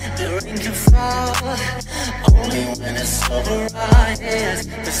 the rain can fall only when it's over our heads.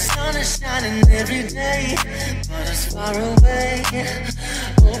 The sun is shining every day, but it's far away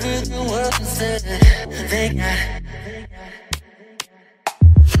over the world instead. They got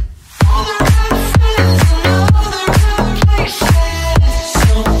all the right friends and all the right places.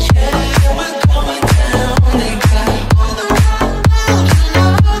 So yeah, we're going down. They got all the right moves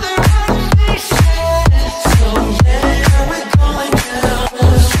and all the right places. So yeah, we're going down.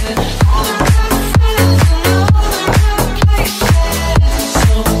 All the right friends and all the right places. So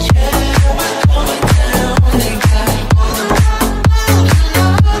yeah, we're going down. They got all the right moves and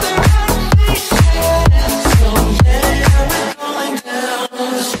all the right places. So yeah, we're going down.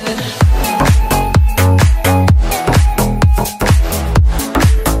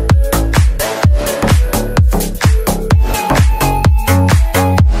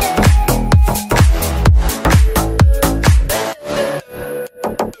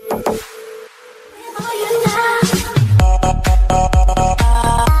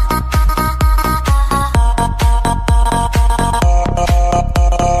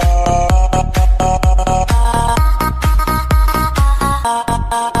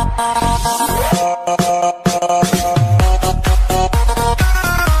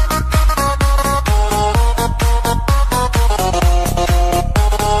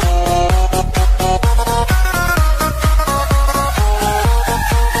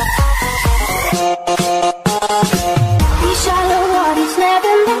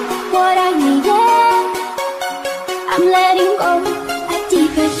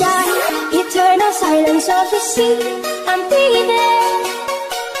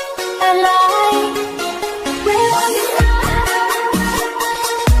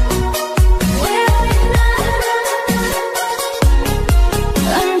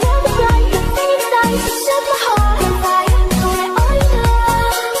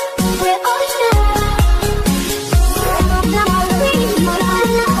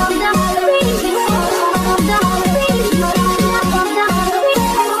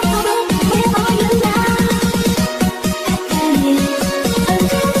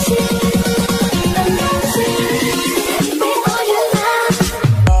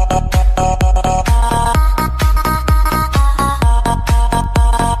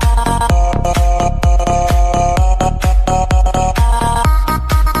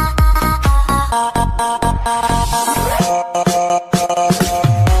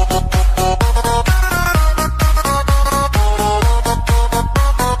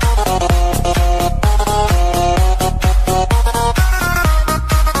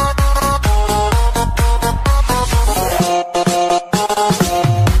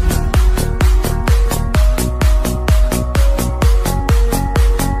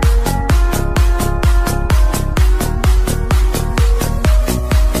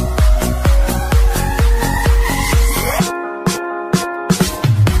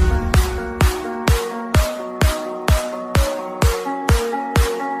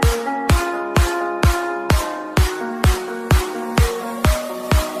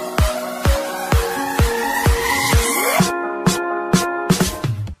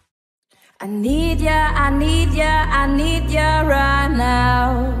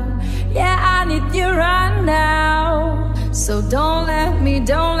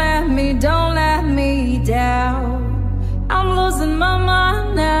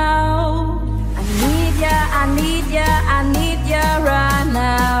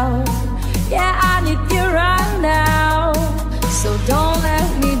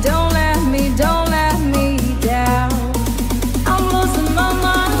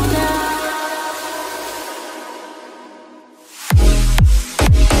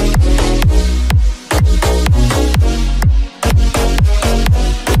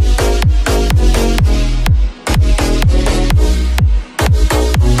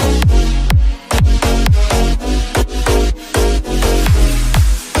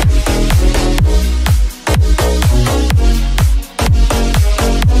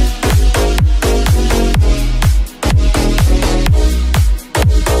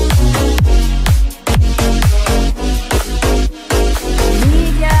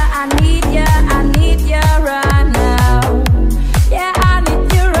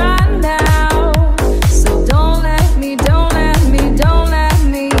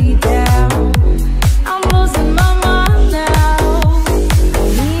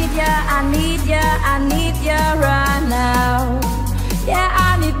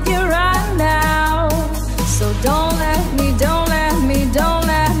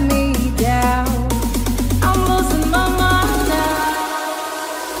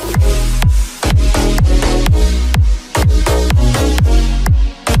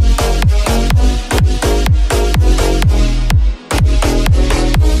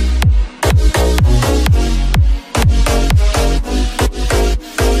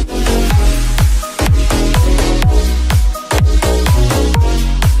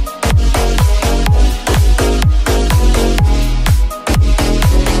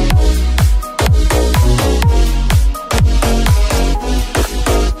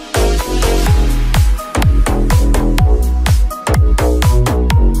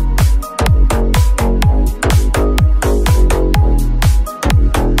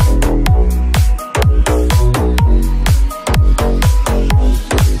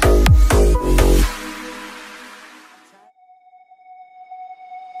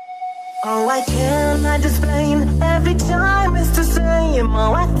 Oh, I cannot explain. Every time it's the same.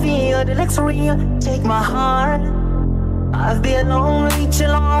 Oh, I feel it looks real. Take my heart. I've been lonely too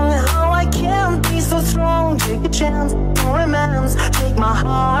long. How I can't be so strong. Take a chance for romance. Take my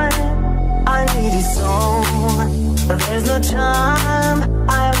heart. I need you so, but there's no time.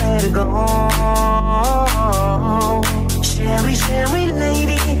 I let it go. Cherry, cherry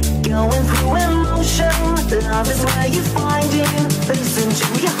lady, going through emotion. Love is where you find it. Listen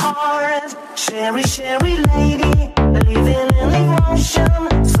to your heart. Cherry, cherry lady, living in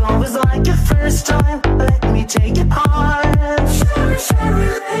emotion. So it's like your first time. Let me take it part. Cherry, cherry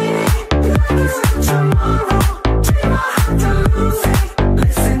lady, like there's no tomorrow. Take my heart to lose it.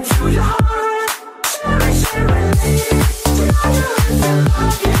 Listen to your heart. Cherry, cherry lady, tell you if I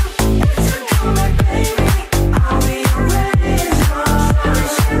love you. It's a comeback, baby. I'll be your angel. Cherry,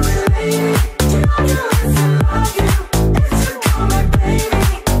 cherry lady, tell you if I love you. It's a comeback, baby.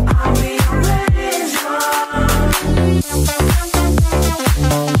 I'll be your angel.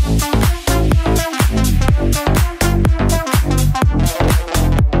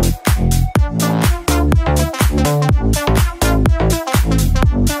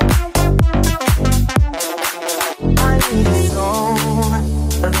 I need you so,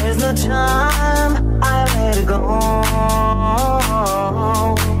 but there's no time. I let it go.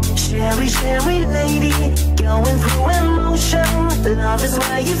 Cherry, cherry lady, going through emotion. Love is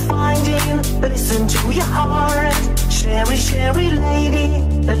where you find it. Listen to your heart. Cherry, cherry lady,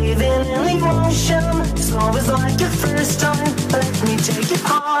 living in emotion. So it's like your first time. Let me take it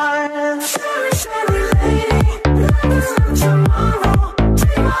part. Cherry, cherry lady, like there's no tomorrow.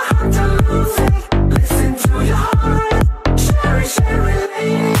 Take my heart to lose it. Listen to your heart. Cherry, cherry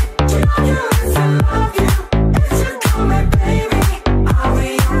lady, tell you if I love you. It's a comeback, baby. I'll be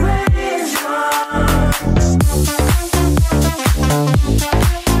your angel.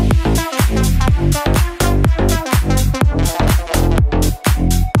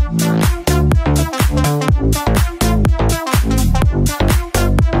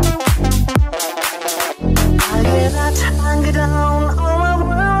 I get up, I get down, all my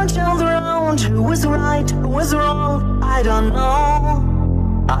world turns around. Who was right, who was wrong, I don't know.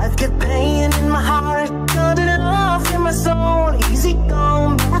 I've got pain in my heart, got it off in my soul. Easy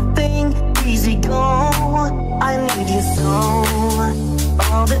go, bad thing, easy go. I need you so.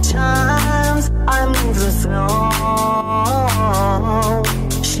 All the times I move the slow.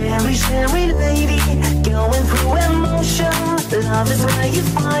 Cherry, cherry lady, going through emotion. Love is where you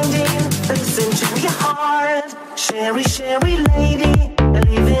find it. Listen to your heart. Cherry, cherry lady,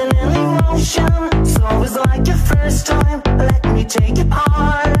 living in emotion. So it's like your first time. Let me take it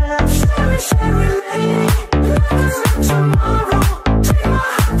part. Cherry, cherry lady, like there's no tomorrow. Take my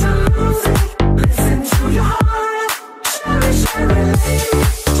heart to lose it. Listen to your heart. Cherry, cherry lady,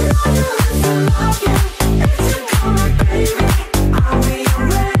 tell you if I love you. It's a comeback, baby. I'll be your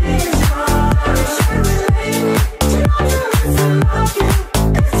angel. Cherry, cherry lady, tell you if I love you.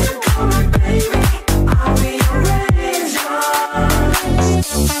 It's a comeback, baby. I'll be your angel.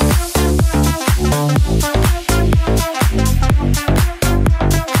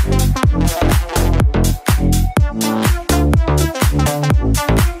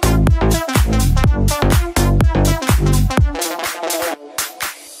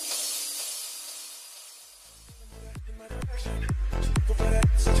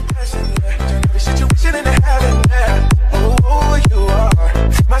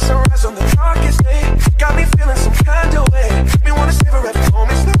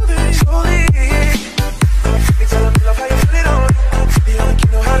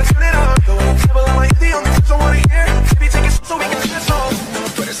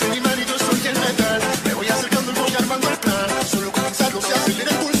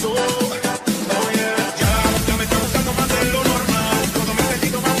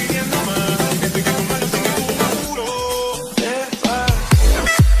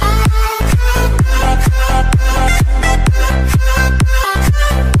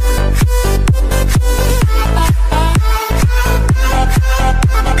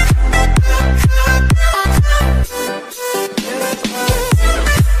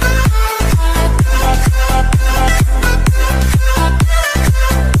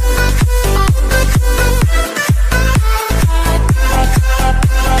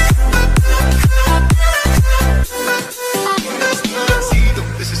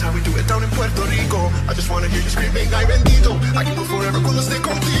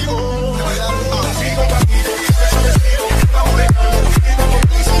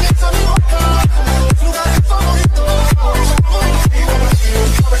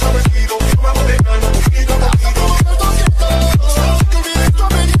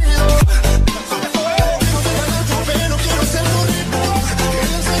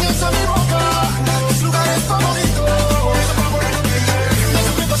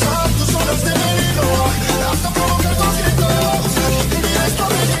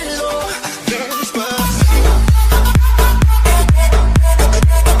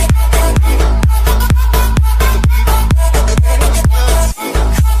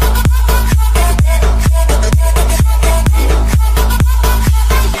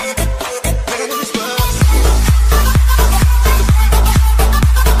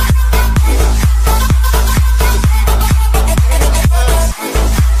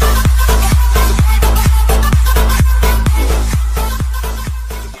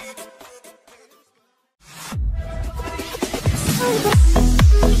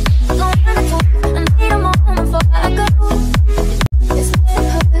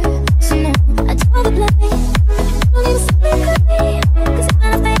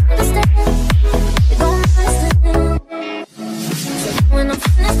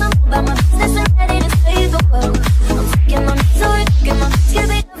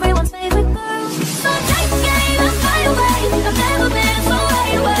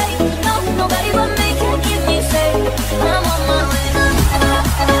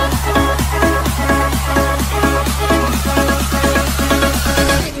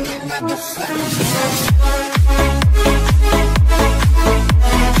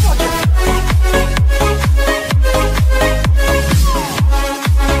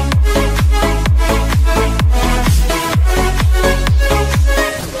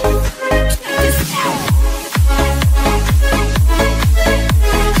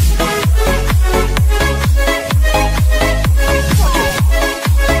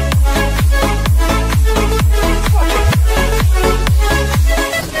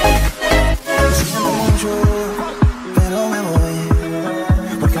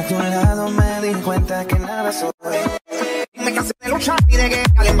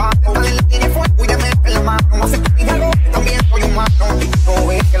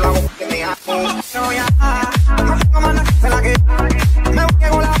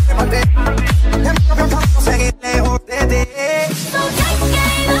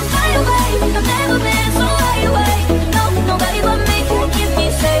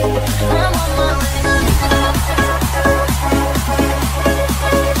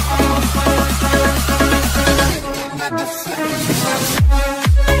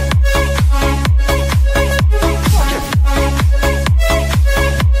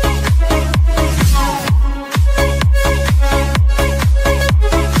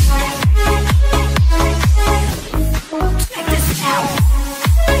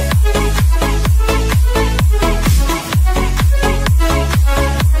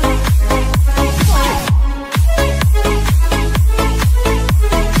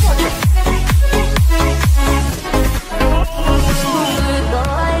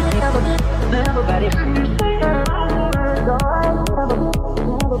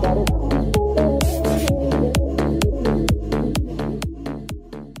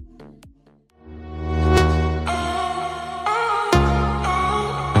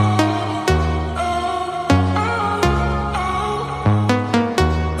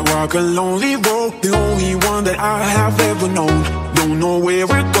 Walk a lonely road, the only one that I have ever known. Don't know where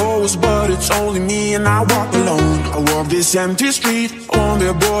it goes, but it's only me and I walk alone. I walk this empty street on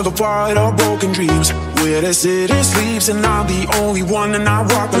the boulevard of broken dreams, where the city sleeps and I'm the only one and I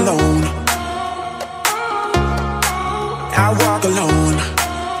walk alone. I walk alone.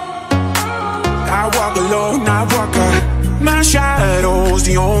 I walk alone, I walk alone. My shadow's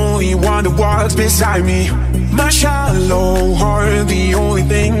the only one that walks beside me. My shallow heart, the only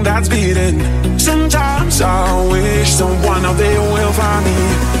thing that's beating. Sometimes I wish someone out there will find me.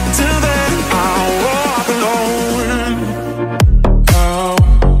 Till then I'll walk alone. Oh,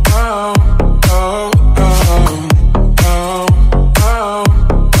 oh, oh, oh, oh,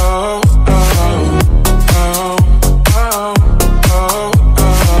 oh,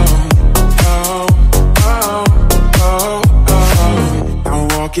 oh, I'm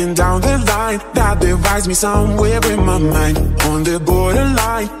walking down the line that divides me somewhere in my mind, on the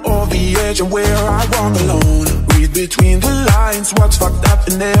borderline of the edge and where I walk alone. Read between the lines what's fucked up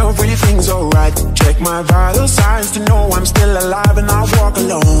and everything's alright. Check my vital signs to know I'm still alive and I walk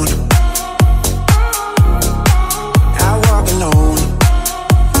alone. I walk alone.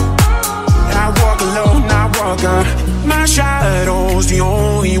 I walk alone, I walk alone. My shadow's the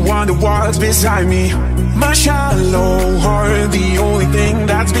only one that walks beside me. My shallow heart, the only thing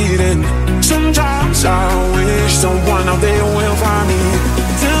that's beating. Sometimes I wish someone out there will find me.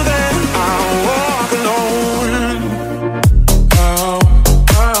 Till then I'll walk alone. Oh,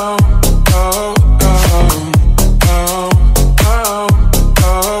 oh, oh, oh, oh, oh,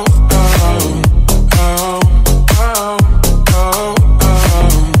 oh,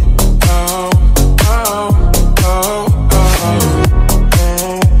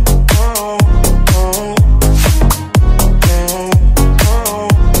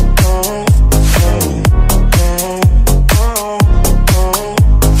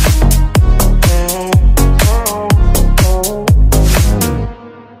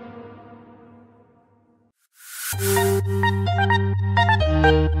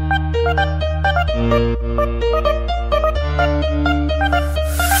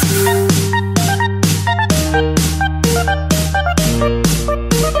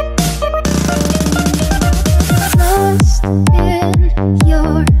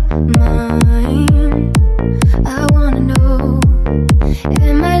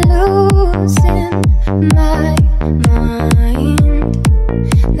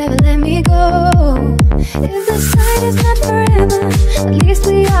 If the sign is not forever, at least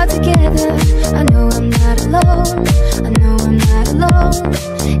we are together. I know I'm not alone, I know I'm not alone.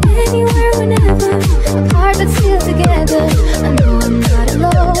 Anywhere, whenever, apart but still together. I know I'm not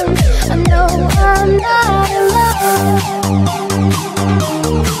alone, I know I'm not alone.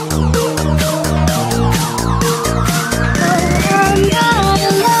 I'm not alone.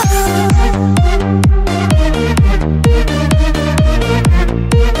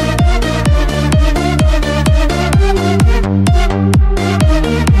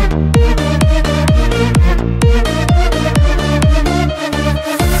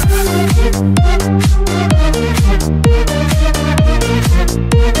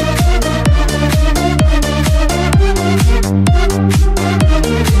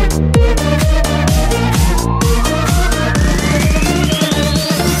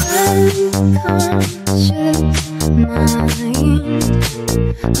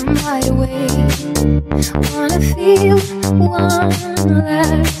 I'm wide awake, wanna feel one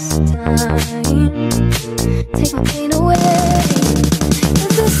last time. Take my pain away.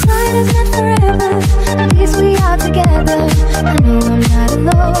 If the sign is not forever, at least we are together. I know I'm not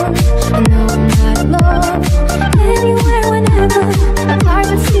alone, I know I'm not alone. Anywhere, whenever, apart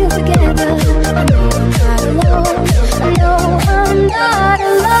but still together. I know I'm not alone, I know I'm not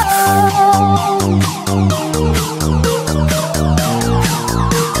alone.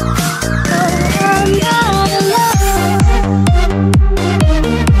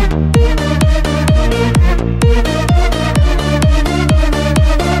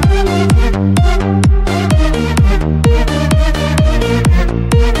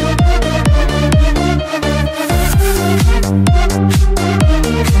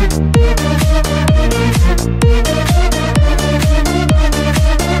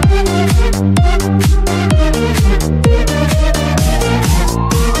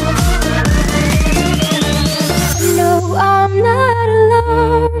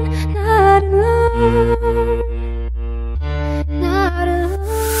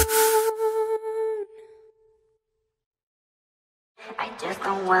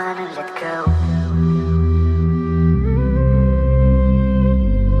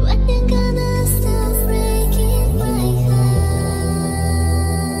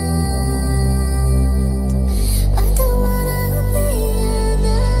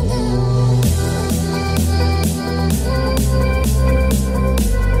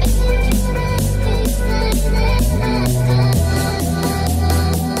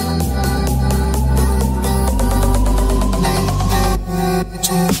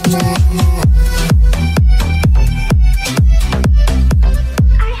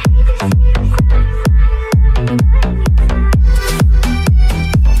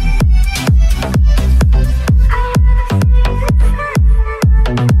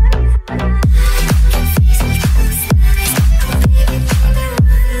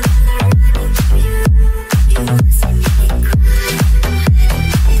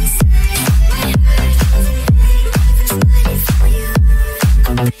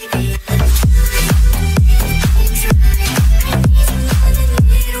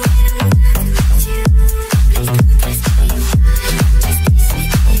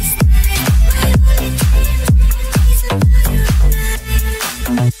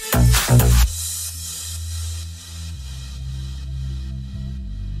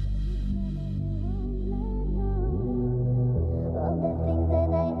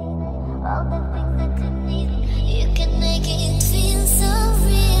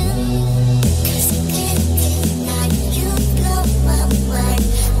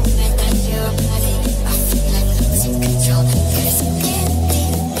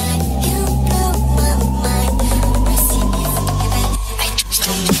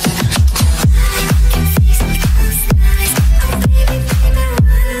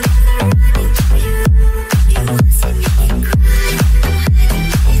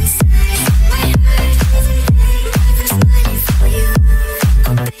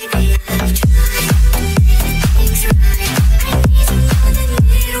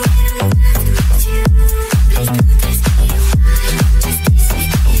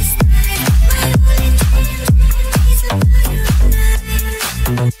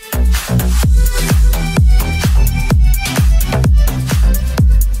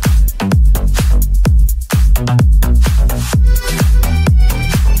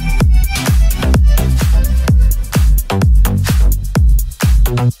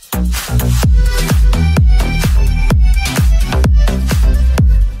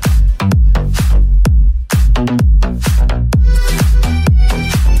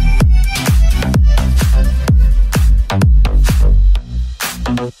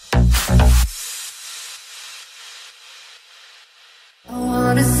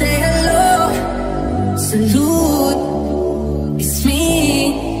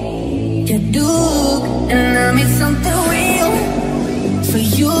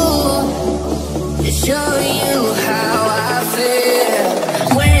 show you how I feel.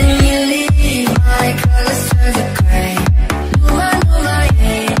 When you leave, my colors turn to gray.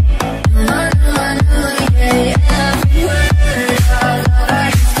 Every word of love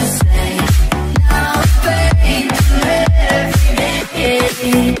I used to say, now fade to every day.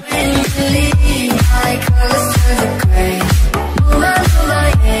 When you leave, my colors turn to gray.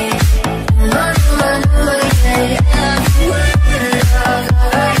 Every word of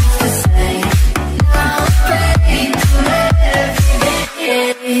love I used to say, now fade to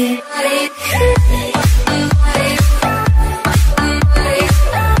every day.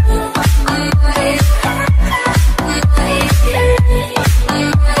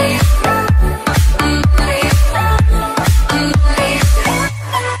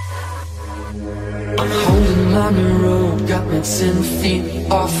 I'm holding on the road, got me 10 feet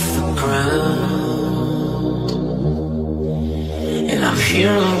off the ground. And I'm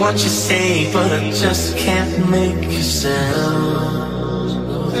hearing what you say, but I just can't make a sound.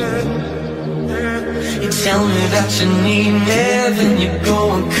 You tell me that you need me, then you go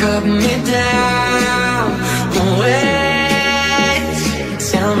and cut me down. Wait, you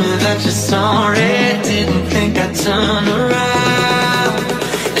tell me that you're sorry, didn't think I'd turn around.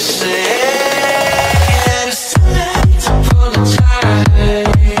 You say it's too late to apologize.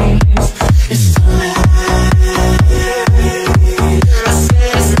 It's too late. I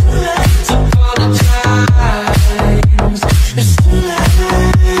said it's too late to apologize. It's too late.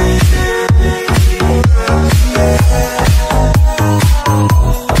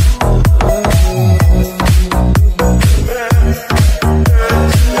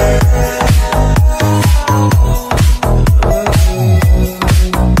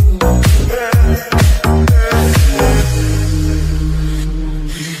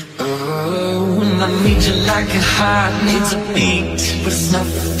 Like a heart needs a beat, but it's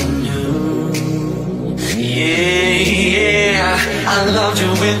nothing new. Yeah, I loved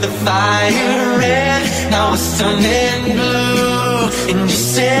you with the fire red, now it's turning blue. And you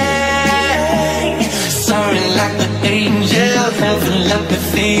say sorry like the angel, never let me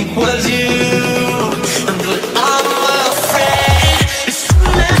think was you.